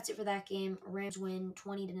 That's it for that game. Rams win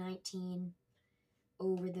 20-19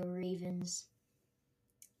 over the Ravens.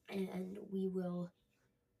 And we will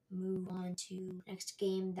move on to next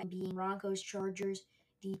game, that being Broncos Chargers.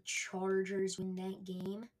 The Chargers win that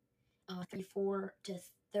game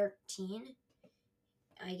 34-13.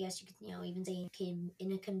 I guess you could, even say it came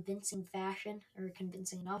in a convincing fashion, or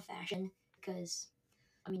convincing enough fashion, because,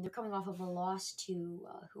 they're coming off of a loss to,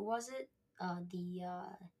 who was it?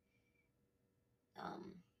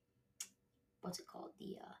 What's it called?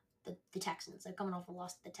 The Texans. They're coming off a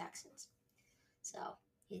loss to the Texans. So,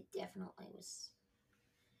 it definitely was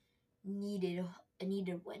a needed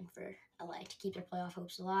win for LA to keep their playoff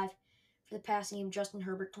hopes alive. For the passing game, Justin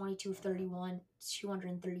Herbert, 22 of 31,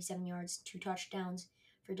 237 yards, 2 touchdowns.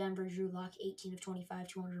 For Denver, Drew Lock, 18 of 25,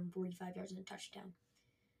 245 yards and a touchdown.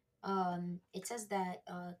 It says that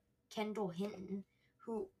Kendall Hinton,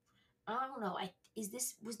 who, I don't know, was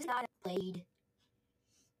this guy that played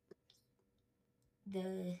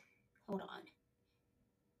hold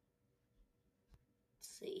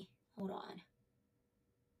on.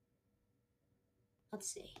 Let's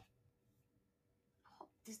see.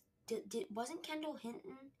 Wasn't Kendall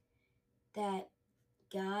Hinton that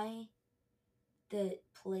guy that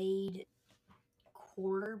played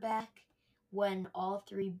quarterback when all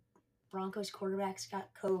 3 Broncos quarterbacks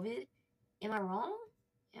got COVID? Am I wrong?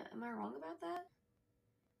 Am I wrong about that?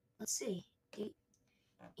 Let's see.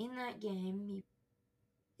 In that game,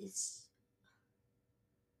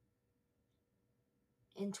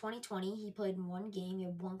 in 2020, he played in 1 game. He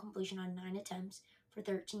had 1 completion on 9 attempts for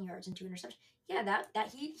 13 yards and 2 interceptions. Yeah,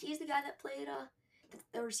 he's the guy that played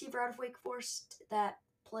the receiver out of Wake Forest that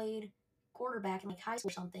played quarterback in like high school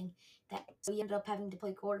or something. So he ended up having to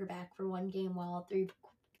play quarterback for 1 game while all 3.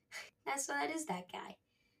 That is that guy.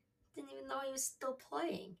 Didn't even know he was still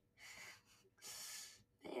playing.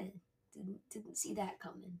 Man, didn't see that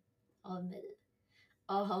coming. I'll admit it.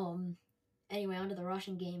 Anyway, on to the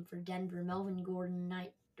rushing game for Denver. Melvin Gordon,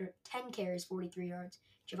 10 carries, 43 yards.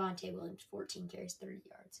 Javonte Williams, 14 carries, 30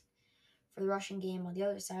 yards. For the rushing game on the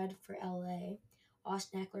other side for LA,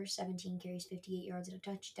 Austin Eckler, 17 carries, 58 yards and a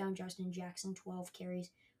touchdown. Justin Jackson, 12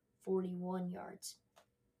 carries, 41 yards.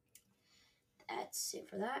 That's it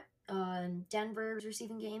for that. Denver's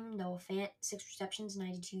receiving game, Noah Fant, 6 receptions,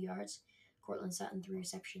 92 yards. Cortland Sutton, 3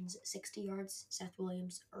 receptions, 60 yards. Seth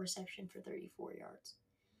Williams, a reception for 34 yards.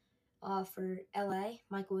 For LA,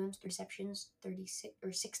 Mike Williams, 3 receptions,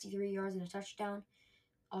 63 yards and a touchdown.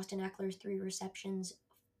 Austin Eckler, 3 receptions,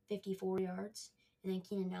 54 yards. And then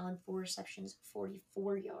Keenan Allen, 4 receptions,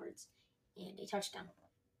 44 yards, and a touchdown.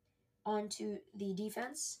 On to the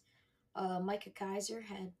defense. Micah Kiser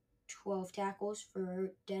had 12 tackles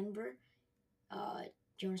for Denver.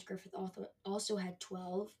 Jonas Griffith also had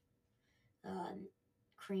 12.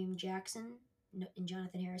 Kareem Jackson and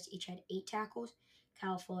Jonathan Harris each had 8 tackles.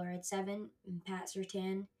 Kyle Fuller had 7, and Pat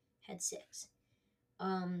Surtain had 6.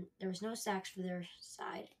 There was no sacks for their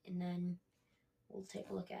side. And then we'll take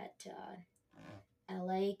a look at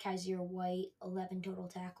LA. Kaiser White, 11 total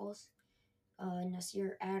tackles.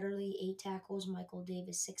 Nasir Adderley, 8 tackles. Michael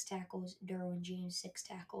Davis, 6 tackles. Derwin James, 6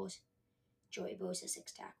 tackles. Joey Bosa,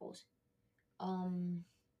 6 tackles. Let's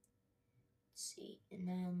see. And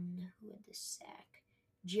then who had the sack?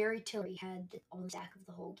 Jerry Tillery had the only sack of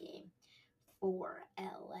the whole game for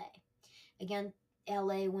LA. Again,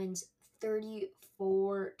 LA wins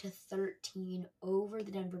 34-13 over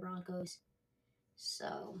the Denver Broncos.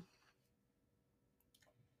 So,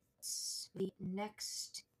 the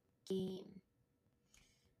next game.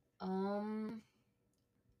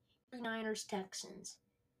 49ers Texans.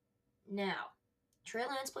 Now, Trey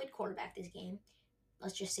Lance played quarterback this game.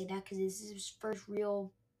 Let's just say that because this is his first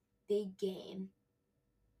real big game,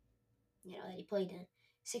 that he played in.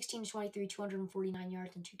 16-23, 249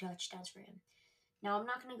 yards and 2 touchdowns for him. Now, I'm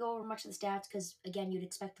not going to go over much of the stats because, again, you'd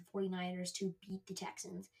expect the 49ers to beat the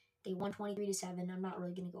Texans. They won 23-7. I'm not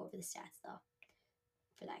really going to go over the stats, though,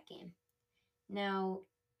 for that game. Now,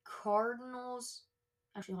 Cardinals.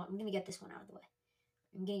 Actually, I'm going to get this one out of the way.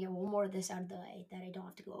 I'm going to get one more of this out of the way that I don't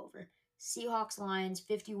have to go over. Seahawks Lions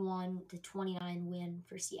 51-29 win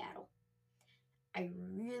for Seattle. I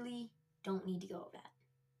really don't need to go over that.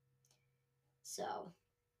 So,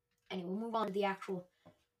 anyway, we'll move on to the actual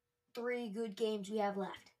 3 good games we have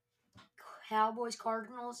left. Cowboys,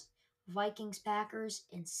 Cardinals, Vikings, Packers,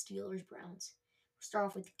 and Steelers, Browns. We'll start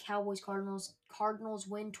off with the Cowboys, Cardinals. Cardinals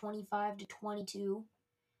win 25-22 to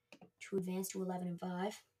advance to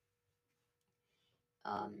 11-5.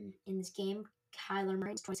 In this game, Kyler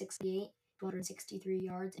Murray, 26-8, 263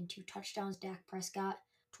 yards and 2 touchdowns. Dak Prescott,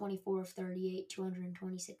 24 of 38,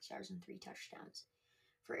 226 yards and 3 touchdowns.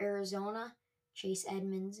 For Arizona, Chase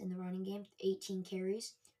Edmonds in the running game, 18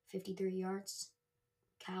 carries, 53 yards.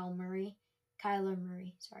 Kyler Murray,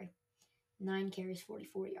 9 carries,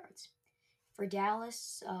 44 yards. For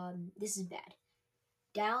Dallas, this is bad.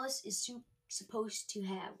 Dallas is supposed to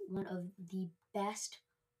have one of the best,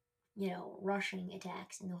 rushing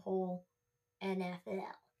attacks in the whole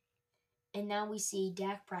NFL. And now we see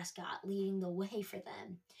Dak Prescott leading the way for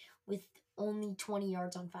them with only 20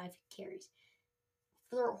 yards on 5 carries.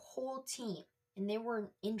 For their whole team, and they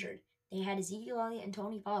weren't injured. They had Ezekiel Elliott and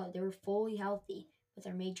Tony Pollard. They were fully healthy with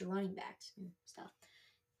their major running backs and stuff.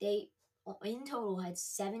 They, in total, had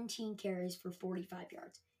 17 carries for 45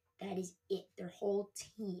 yards. That is it. Their whole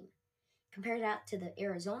team. Compare that to the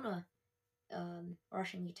Arizona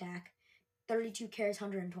rushing attack. 32 carries,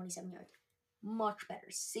 127 yards. Much better.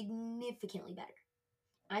 Significantly better.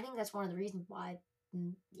 I think that's one of the reasons why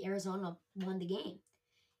Arizona won the game.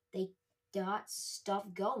 They got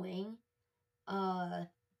stuff going.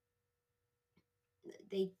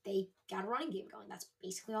 They got a running game going. That's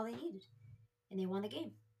basically all they needed, and they won the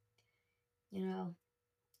game. You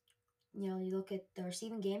look at the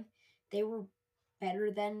receiving game; they were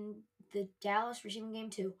better than the Dallas receiving game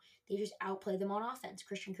too. They just outplayed them on offense.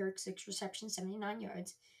 Christian Kirk, 6 receptions, 79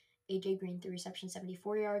 yards. AJ Green, 3 receptions,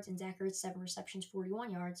 74 yards, and Zach Ertz, 7 receptions,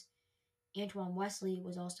 41 yards. Antoine Wesley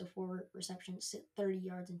was also 4 receptions, 30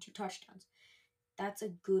 yards, and 2 touchdowns. That's a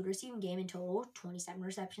good receiving game in total. 27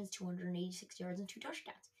 receptions, 286 yards, and 2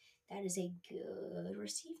 touchdowns. That is a good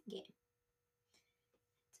receiving game.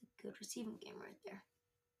 It's a good receiving game right there.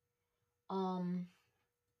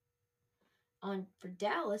 For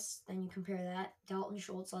Dallas, then you compare that. Dalton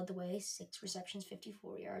Schultz led the way, 6 receptions,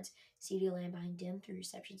 54 yards. CeeDee Lamb behind him, 3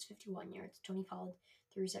 receptions, 51 yards. Tony Pollard,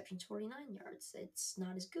 3 receptions, 49 yards. It's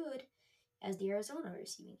not as good as the Arizona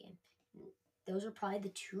receiving game. Those are probably the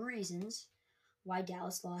 2 reasons why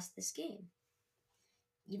Dallas lost this game.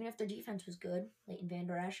 Even if their defense was good, Leighton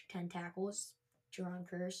Vander Esch, 10 tackles. Jerron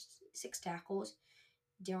Kearse, 6 tackles.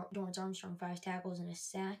 Dorrance Armstrong, 5 tackles and a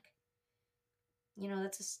sack.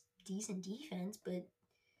 That's a decent defense, but,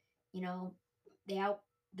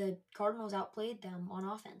 the Cardinals outplayed them on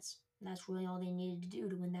offense. And that's really all they needed to do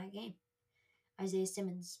to win that game. Isaiah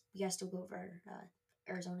Simmons, we got to still go over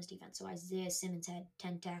Arizona's defense. So Isaiah Simmons had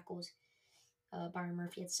 10 tackles. Byron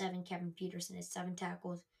Murphy had 7. Kevin Peterson had 7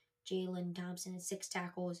 tackles. Jalen Thompson had 6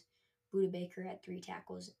 tackles. Budda Baker had 3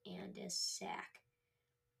 tackles and a sack.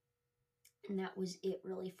 And that was it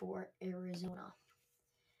really for Arizona.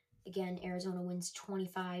 Again, Arizona wins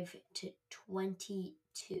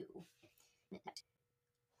 25-22.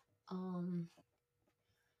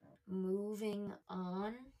 Moving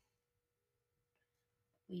on,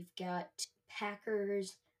 we've got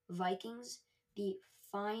Packers Vikings, the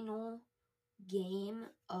final game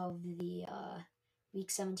of the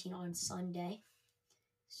Week 17 on Sunday.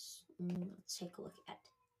 Let's take a look at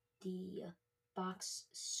the box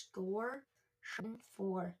score.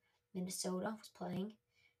 For Minnesota was playing.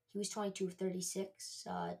 He was 22 of 36,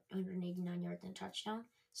 189 yards and a touchdown.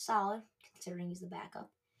 Solid, considering he's the backup.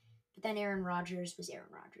 But then Aaron Rodgers was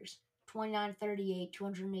Aaron Rodgers. 29-38,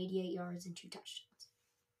 288 yards and 2 touchdowns.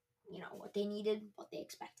 What they needed, what they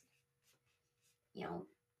expected.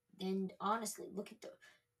 And honestly, look at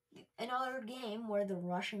another game where the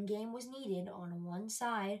rushing game was needed on one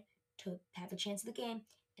side to have a chance at the game,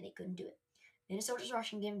 and they couldn't do it. Minnesota's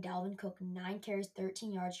rushing game, Dalvin Cook, 9 carries,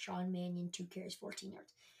 13 yards. Sean Mannion, 2 carries, 14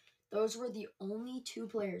 yards. Those were the only 2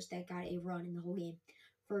 players that got a run in the whole game.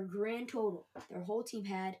 For a grand total, their whole team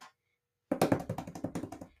had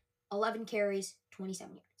 11 carries,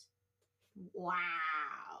 27 yards. Wow.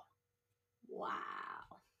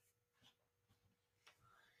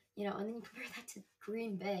 And then you compare that to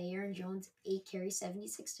Green Bay. Aaron Jones, 8 carries,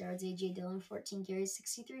 76 yards. A.J. Dillon, 14 carries,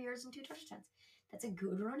 63 yards, and 2 touchdowns. That's a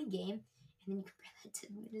good running game. And then you compare that to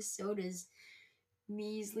Minnesota's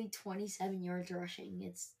measly 27 yards rushing.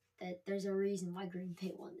 It's that there's a reason why Green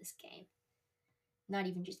Bay won this game. Not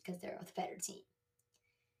even just because they're a better team.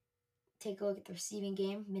 Take a look at the receiving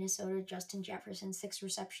game. Minnesota, Justin Jefferson, 6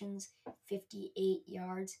 receptions, 58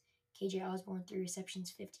 yards. KJ Osborne, 3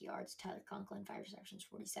 receptions, 50 yards. Tyler Conklin, 5 receptions,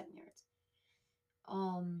 47 yards.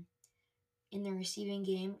 In the receiving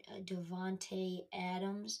game, Devontae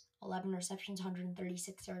Adams, 11 receptions,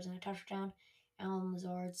 136 yards and a touchdown. Allen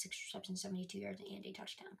Lazard, 6 receptions, 72 yards and a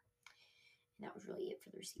touchdown. And that was really it for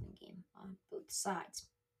the receiving game on both sides.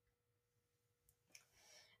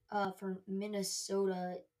 For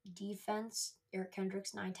Minnesota defense, Eric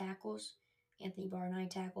Kendricks, 9 tackles. Anthony Barr, 9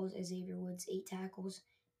 tackles. Xavier Woods, 8 tackles.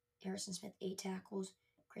 Harrison Smith, 8 tackles.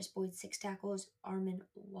 Chris Boyd, 6 tackles. Armon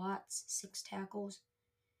Watts, 6 tackles.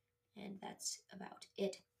 And that's about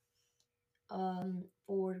it.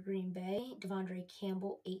 For Green Bay, Devondre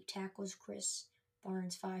Campbell, 8 tackles. Chris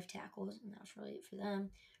Barnes, 5 tackles. And that was really it for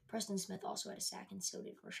them. Preston Smith also had a sack, and so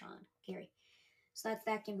did Rashawn Gary. So that's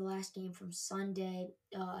that game, the last game from Sunday.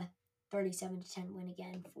 37-10 win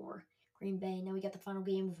again for Green Bay. Now we got the final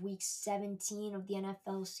game of Week 17 of the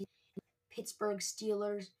NFL season. Pittsburgh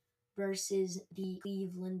Steelers versus the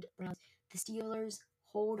Cleveland Browns. The Steelers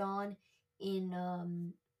hold on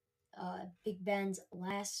in Big Ben's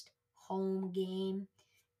last home game.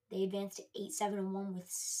 They advanced to 8-7-1 with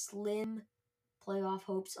slim playoff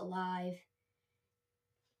hopes alive.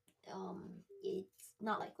 It's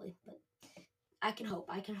not likely, but I can hope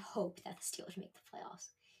that the Steelers make the playoffs.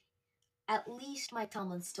 At least Mike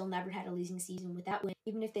Tomlin still never had a losing season with that win,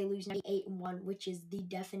 even if they lose 8-1, which is the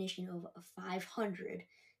definition of a 500.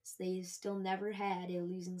 So they still never had a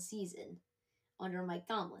losing season under Mike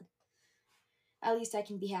Tomlin. At least I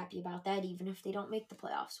can be happy about that, even if they don't make the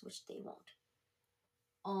playoffs, which they won't.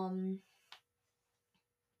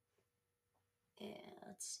 Yeah,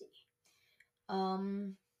 let's see.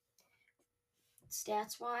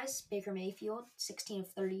 Stats-wise, Baker Mayfield, 16 of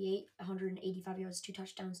 38, 185 yards, 2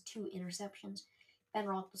 touchdowns, 2 interceptions. Ben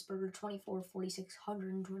Roethlisberger, 24 of 46,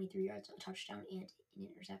 123 yards, a touchdown, and an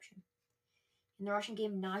interception. In the rushing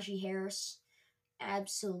game, Najee Harris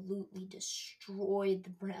absolutely destroyed the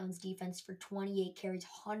Browns defense for 28 carries,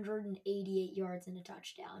 188 yards, and a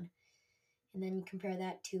touchdown. And then you compare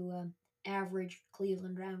that to average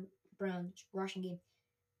Cleveland Browns rushing game.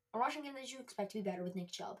 A rushing game that you expect to be better with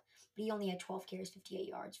Nick Chubb, but he only had 12 carries, 58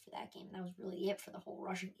 yards for that game. And that was really it for the whole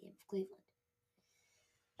rushing game of Cleveland.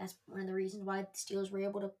 That's one of the reasons why the Steelers were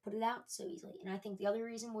able to put it out so easily. And I think the other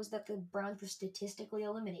reason was that the Browns were statistically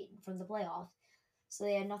eliminated from the playoffs. So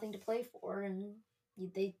they had nothing to play for, and you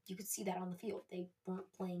could see that on the field. They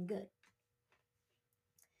weren't playing good.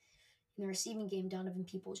 In the receiving game, Donovan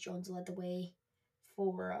Peoples-Jones led the way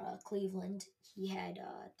for Cleveland. He had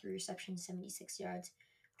 3 receptions, 76 yards.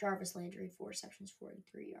 Jarvis Landry, 4 receptions,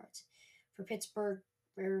 43 yards. For Pittsburgh,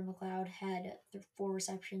 Ray McLeod had 4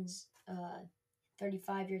 receptions,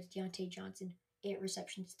 35 yards. Deontay Johnson, 8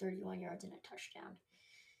 receptions, 31 yards, and a touchdown.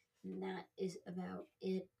 And that is about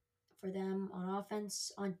it for them on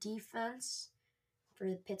offense. On defense,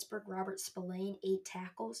 for Pittsburgh, Robert Spillane, 8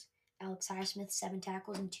 tackles. Alex Highsmith, 7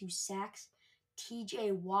 tackles and 2 sacks.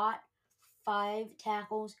 TJ Watt, 5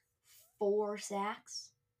 tackles, 4 sacks.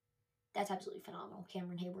 That's absolutely phenomenal.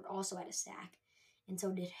 Cameron Hayward also had a sack. And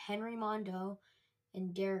so did Henry Mondo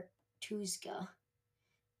and Derek Tuzga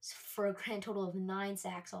for a grand total of 9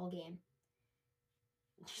 sacks all game.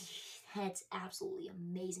 That's absolutely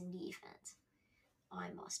amazing defense, I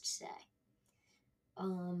must say.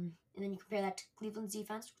 And then you compare that to Cleveland's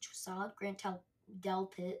defense, which was solid. Grant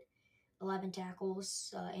Delpit, 11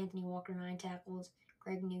 tackles. Anthony Walker, 9 tackles.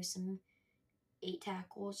 Greg Newsome, 8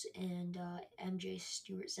 tackles. And MJ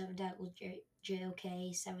Stewart, 7 tackles.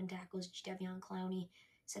 JOK, 7 tackles. Jadeveon Clowney,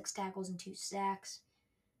 6 tackles and 2 sacks.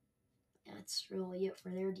 That's really it for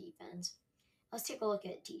their defense. Let's take a look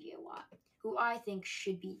at TJ Watt, who I think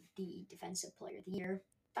should be the Defensive Player of the Year.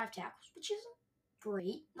 5 tackles, which isn't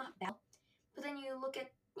great, not bad. But then you look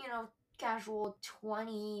at, casual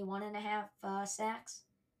 21.5 sacks.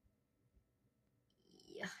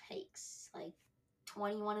 Yikes.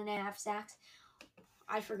 21.5 sacks.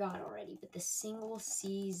 I forgot already, but the single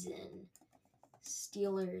season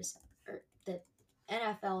Steelers, or the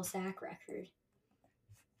NFL sack record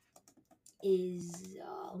is,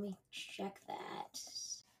 let me check that.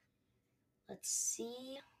 Let's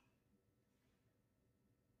see.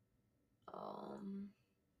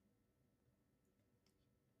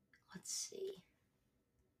 Let's see.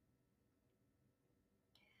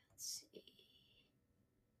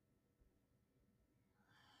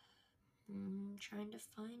 I'm trying to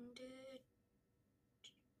find it.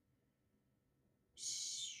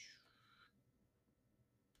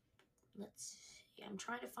 Let's see. I'm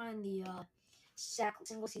trying to find the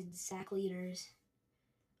single season sack leaders.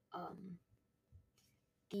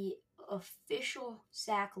 The official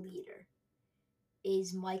sack leader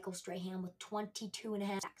is Michael Strahan with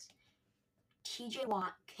 22.5 sacks. TJ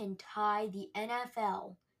Watt can tie the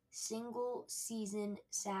NFL single season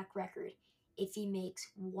sack record if he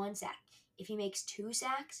makes 1 sack. If he makes 2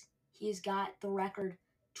 sacks, he has got the record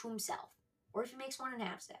to himself. Or if he makes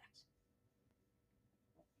 1.5 sacks.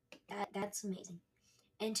 That's amazing.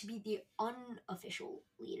 And to be the unofficial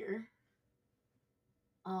leader,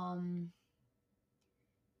 Al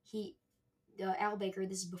Baker,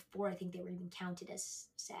 this is before I think they were even counted as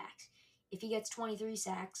sacks. If he gets 23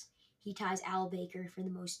 sacks, he ties Al Baker for the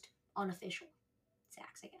most unofficial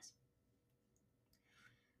sacks, I guess.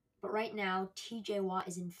 But right now, TJ Watt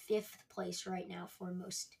is in 5th place right now for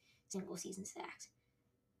most single season sacks.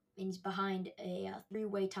 And he's behind a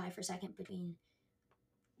 3-way tie for second between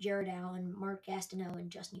Jared Allen, Mark Gastineau, and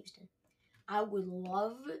Justin Houston. I would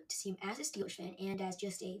love to see him as a Steelers fan and as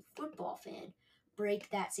just a football fan break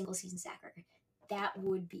that single season sack record. That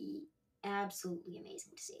would be absolutely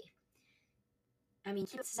amazing to see. I mean,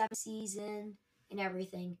 it's the 7th season and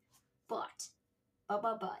everything, but,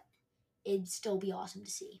 it'd still be awesome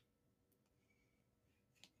to see.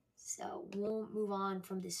 So we'll move on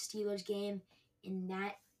from the Steelers game, and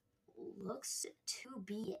that looks to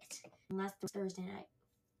be it. Unless there's Thursday night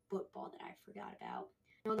football that I forgot about.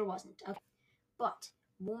 No, there wasn't. Okay. But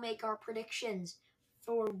we'll make our predictions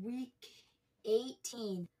for week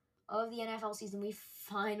 18 of the NFL season. We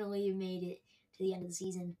finally made it to the end of the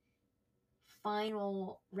season.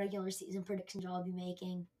 Final regular season predictions I'll be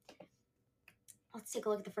making. Let's take a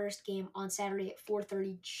look at the first game on Saturday at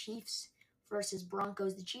 4:30. Chiefs versus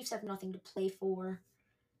Broncos. The Chiefs have nothing to play for,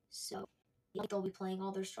 so they'll be playing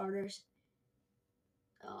all their starters.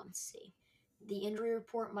 Let's see. The injury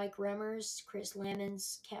report: Mike Remmers, Chris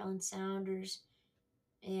Lamons, Callan Saunders,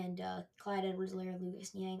 and Clyde Edwards-Helaire,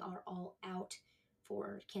 Lucas Niang are all out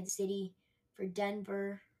for Kansas City. For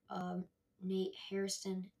Denver, Nate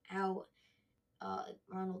Hairston out,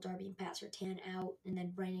 Ronald Darby and Pat Surtain out, and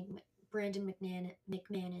then Brandon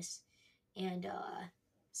McManus and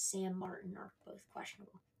Sam Martin are both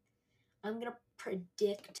questionable. I'm going to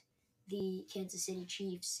predict the Kansas City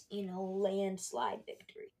Chiefs in a landslide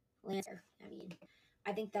victory.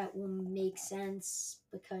 I think that will make sense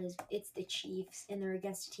because it's the Chiefs and they're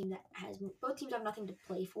against a team that has both teams have nothing to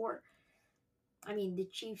play for. I mean, the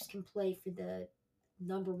Chiefs can play for the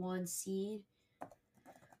number 1 seed, but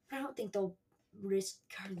I don't think they'll risk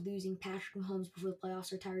losing Patrick Mahomes before the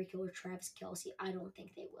playoffs or Tyreek Hill or Travis Kelce. I don't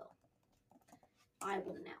think they will. I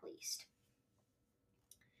wouldn't, at least.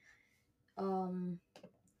 On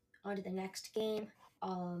to the next game.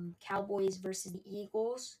 Cowboys versus the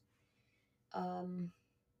Eagles.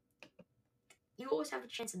 Eagles have a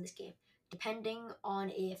chance in this game, depending on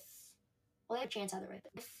if... Well, they have a chance either way,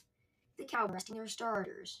 but if the Cowboys resting their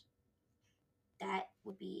starters, that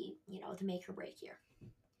would be, the make or break here.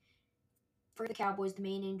 For the Cowboys, the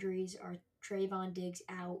main injuries are Trayvon Diggs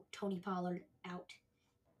out, Tony Pollard out,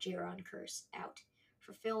 Jaron Kearse out.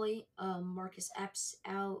 For Philly, Marcus Epps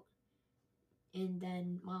out, and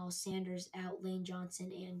then Miles Sanders out, Lane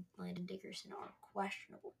Johnson and Landon Dickerson are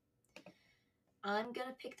questionable. I'm going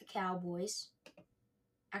to pick the Cowboys.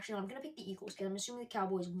 Actually, no, I'm going to pick the Eagles because I'm assuming the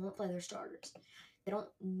Cowboys won't play their starters. They don't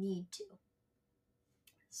need to.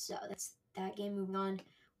 So that's that game. Moving on,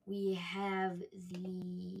 we have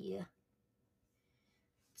the...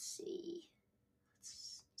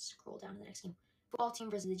 Let's scroll down to the next game. Football team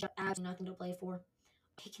versus the Jets. Absolutely nothing to play for.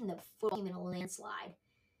 Picking the football team in a landslide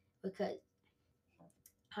because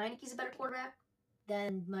Heineke's a better quarterback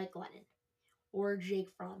than Mike Glennon or Jake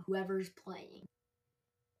Fromm, whoever's playing.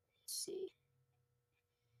 Let's see.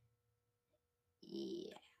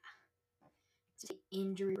 Yeah. Let's see.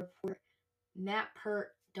 Injury report. Matt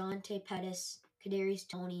Peart, Dante Pettis, Kadarius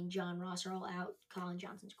Toney, and John Ross are all out. Colin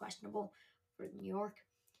Johnson's questionable for New York.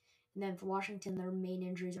 And then for Washington, their main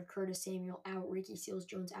injuries are Curtis Samuel out, Ricky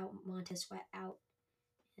Seals-Jones out, Montez Sweat out.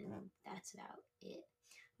 And that's about it.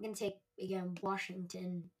 I'm going to take, again,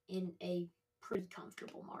 Washington in a pretty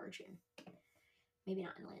comfortable margin. Maybe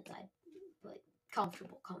not in landslide, but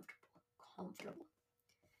comfortable.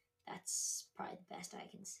 That's probably the best I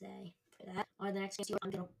can say for that. On the next game,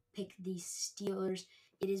 I'm going to pick the Steelers.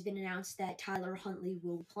 It has been announced that Tyler Huntley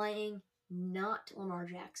will be playing, not Lamar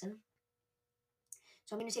Jackson.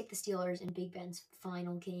 So I'm going to take the Steelers in Big Ben's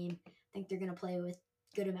final game. I think they're going to play with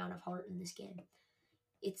a good amount of heart in this game.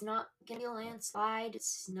 It's not going to be a landslide.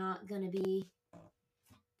 It's not going to be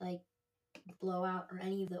like blowout or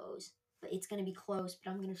any of those. But it's going to be close.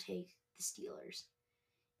 But I'm going to take the Steelers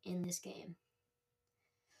in this game.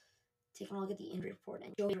 Taking a look at the injury report.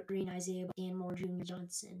 And Joey Green, Isaiah, Dan Moore, Junior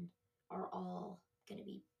Johnson are all going to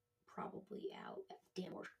be probably out.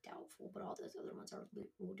 Dan Moore's doubtful, but all those other ones are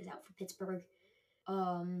ruled as out for Pittsburgh.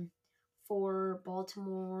 For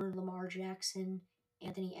Baltimore, Lamar Jackson,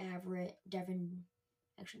 Anthony Averett,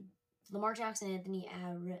 Lamar Jackson and Anthony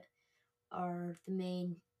Averett are the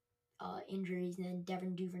main injuries, and then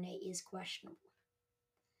Devin Duvernay is questionable.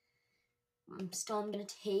 I'm going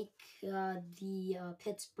to take the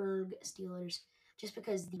Pittsburgh Steelers just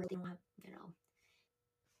because they don't have,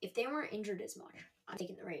 if they weren't injured as much, I'm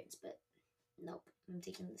taking the Ravens, but nope, I'm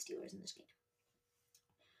taking the Steelers in this game.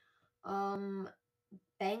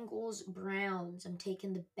 Bengals Browns. I'm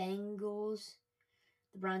taking the Bengals.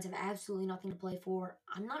 The Browns have absolutely nothing to play for.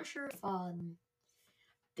 I'm not sure if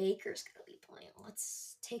Baker's gonna be playing.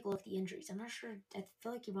 Let's take a look at the injuries. I'm not sure. I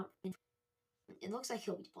feel like he won't. It looks like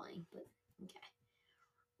he'll be playing, but okay.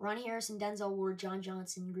 Ronnie Harrison, Denzel Ward, John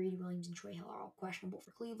Johnson, Greedy Williams, and Troy Hill are all questionable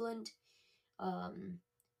for Cleveland.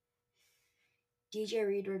 DJ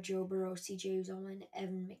Reader, Joe Burrow, CJ Uzomah, and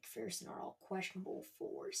Evan McPherson are all questionable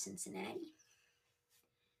for Cincinnati.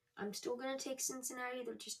 I'm still going to take Cincinnati.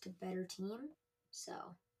 They're just a better team. So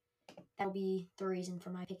that'll be the reason for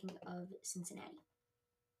my picking of Cincinnati.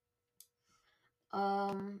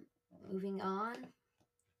 Moving on,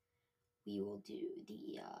 we will do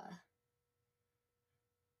the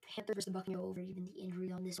Panthers versus the Buccaneers over even the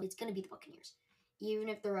injury on this one. It's going to be the Buccaneers. Even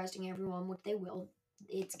if they're resting everyone, which they will,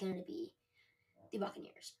 it's going to be the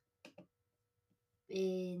Buccaneers.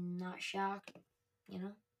 Not shocked,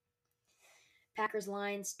 Packers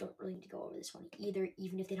Lions, don't really need to go over this one either.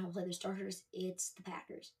 Even if they don't play their starters, it's the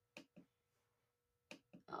Packers.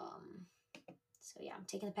 So yeah, I'm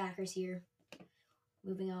taking the Packers here.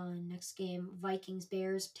 Moving on, next game, Vikings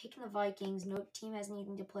Bears. Taking the Vikings. No team has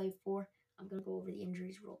anything to play for. I'm gonna go over the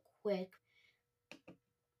injuries real quick.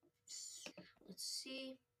 Let's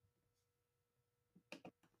see.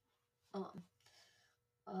 Alright.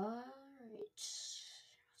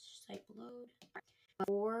 Site load.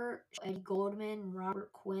 For Eddie Goldman,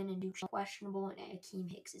 Robert Quinn, and Duke questionable, and Akeem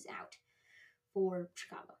Hicks is out for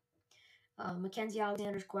Chicago. Mackenzie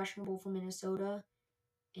Alexander is questionable for Minnesota,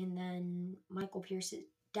 and then Michael Pierce is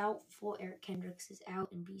doubtful. Eric Kendricks is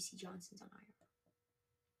out, and BC Johnson's on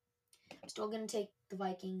IR. I'm still gonna take the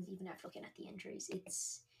Vikings, even after looking at the injuries. It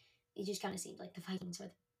just kind of seems like the Vikings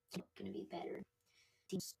are gonna be better.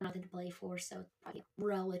 Teams nothing to play for, so probably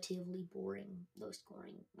relatively boring, low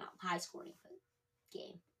scoring, not high scoring, but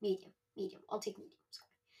game. Medium. I'll take medium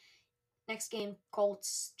scoring. Next game,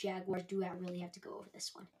 Colts, Jaguars. Do I really have to go over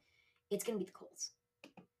this one? It's going to be the Colts.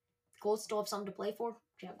 The Colts still have something to play for.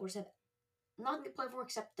 Jaguars have nothing to play for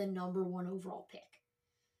except the number 1 overall pick.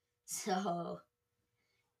 So,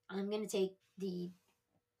 I'm going to take the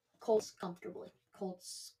Colts comfortably.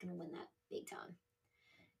 Colts going to win that big time.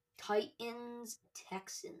 Titans,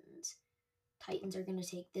 Texans. Titans are going to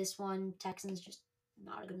take this one. Texans just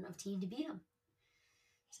not a good enough team to beat them.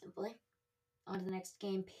 Simply. On to the next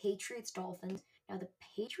game, Patriots, Dolphins. Now, the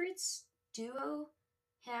Patriots do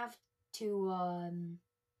have to,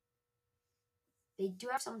 they do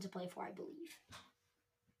have something to play for, I believe.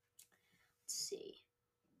 Let's see.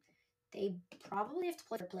 They probably have to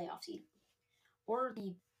play for playoff seed. Or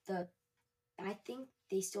I think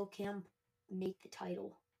they still can make the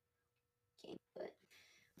title game. But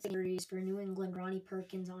injuries for New England, Ronnie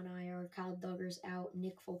Perkins on IR, Kyle Duggar's out,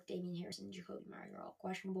 Nick Folk, Damian Harrison, Jacoby Myers are all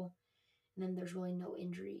questionable. And then there's really no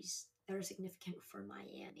injuries that are significant for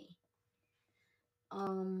Miami.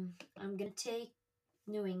 I'm going to take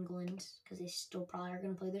New England because they still probably are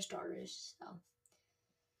going to play their starters. So,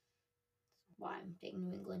 why I'm taking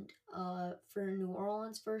New England. For New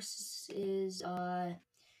Orleans versus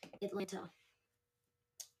Atlanta.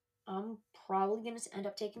 I'm probably going to end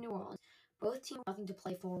up taking New Orleans. Both teams have nothing to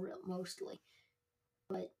play for mostly.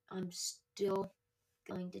 But I'm still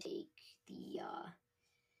going to take the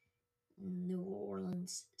New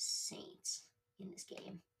Orleans Saints in this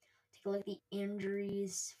game. Take a look at the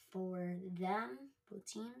injuries for them, both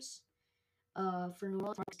teams. For New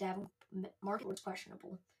Orleans, Mark Edwards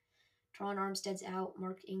questionable. Tron Armstead's out.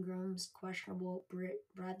 Mark Ingram's questionable.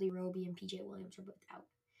 Bradley Roby and PJ Williams are both out.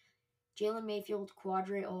 Jalen Mayfield,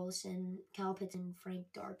 Quadre Olson, Kyle Pitts, and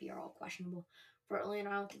Frank Darby are all questionable. For Atlanta,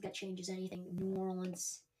 I don't think that changes anything. New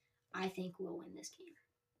Orleans, I think, will win this game.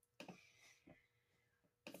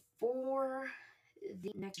 For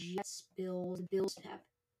the next Jets, Bills, the Bills have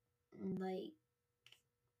nothing.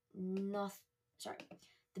 Sorry.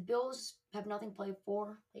 The Bills have nothing to play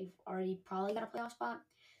for. They've already probably got a playoff spot.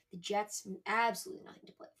 The Jets, absolutely nothing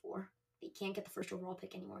to play for. They can't get the first overall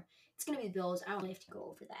pick anymore. It's going to be the Bills. I don't have to go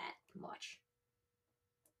over that much.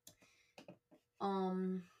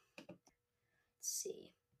 Let's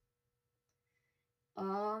see.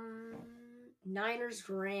 Niners,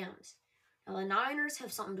 Rams. Now, the Niners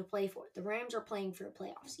have something to play for. The Rams are playing for a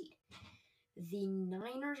playoff seed. The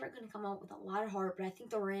Niners are going to come out with a lot of heart, but I think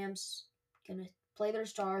the Rams are going to play their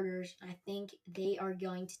starters. I think they are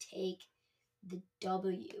going to take the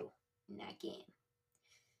W in that game.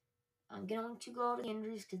 I'm going to go over the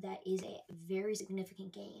injuries because that is a very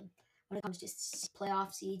significant game when it comes to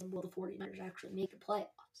playoff seeds and will the 49ers actually make the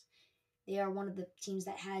playoffs. They are one of the teams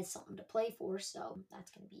that has something to play for, so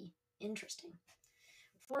that's going to be interesting.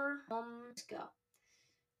 Let's go.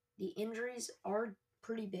 The injuries are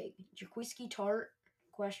pretty big. Jaquiski Tartt,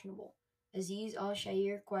 questionable. Azeez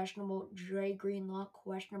Al-Shaair, questionable. Dre Greenlaw,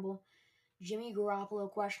 questionable. Jimmy Garoppolo,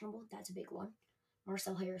 questionable. That's a big one.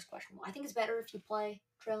 Marcel Harris, questionable. I think it's better if you play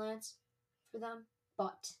Trey Lance for them,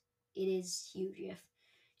 but it is huge if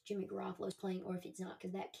Jimmy Garoppolo is playing or if it's not,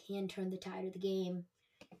 because that can turn the tide of the game,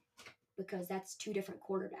 because that's two different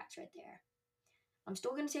quarterbacks right there. I'm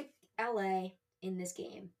still going to take LA in this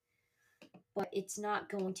game, but it's not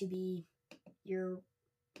going to be your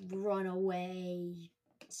runaway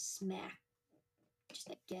smack, just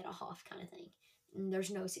like get off kind of thing. And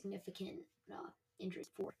there's no significant injuries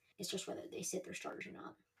for. It's just whether they sit their starters or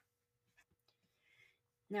not.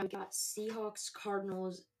 Now we got Seahawks,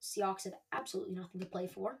 Cardinals. Seahawks have absolutely nothing to play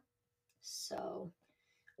for, so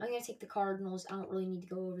I'm going to take the Cardinals. I don't really need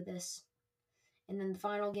to go over this. And then the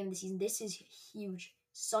final game of the season. This is huge.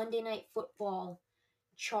 Sunday Night Football.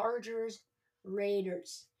 Chargers,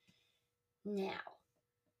 Raiders. Now,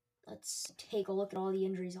 let's take a look at all the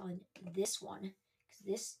injuries on this one, because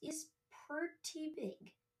this is pretty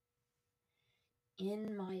big.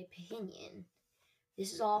 In my opinion,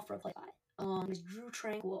 this is all for play. Is Drew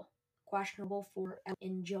Tranquill, questionable for out,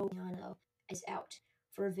 and Joe Yano is out.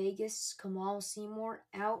 For Vegas, Kamal Seymour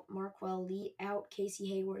out, Marquel Lee out, Casey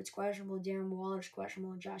Hayward's questionable, Darren Waller's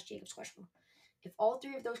questionable, and Josh Jacobs questionable. If all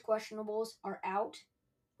three of those questionables are out,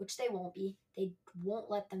 which they won't be, they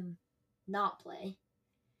won't let them not play.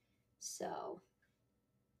 So,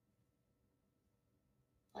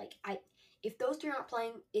 if those three aren't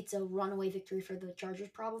playing, it's a runaway victory for the Chargers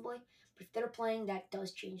probably. But if they're playing, that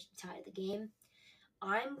does change the tide of the game.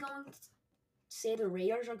 I'm going to say the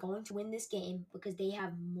Raiders are going to win this game because they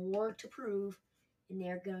have more to prove and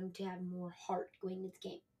they're going to have more heart going into the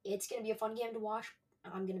game. It's going to be a fun game to watch.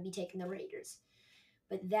 I'm going to be taking the Raiders.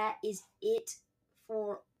 But that is it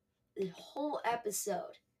for the whole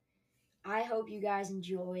episode. I hope you guys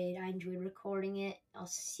enjoyed. I enjoyed recording it. I'll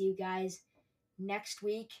see you guys next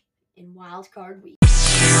week in Wild Card Week.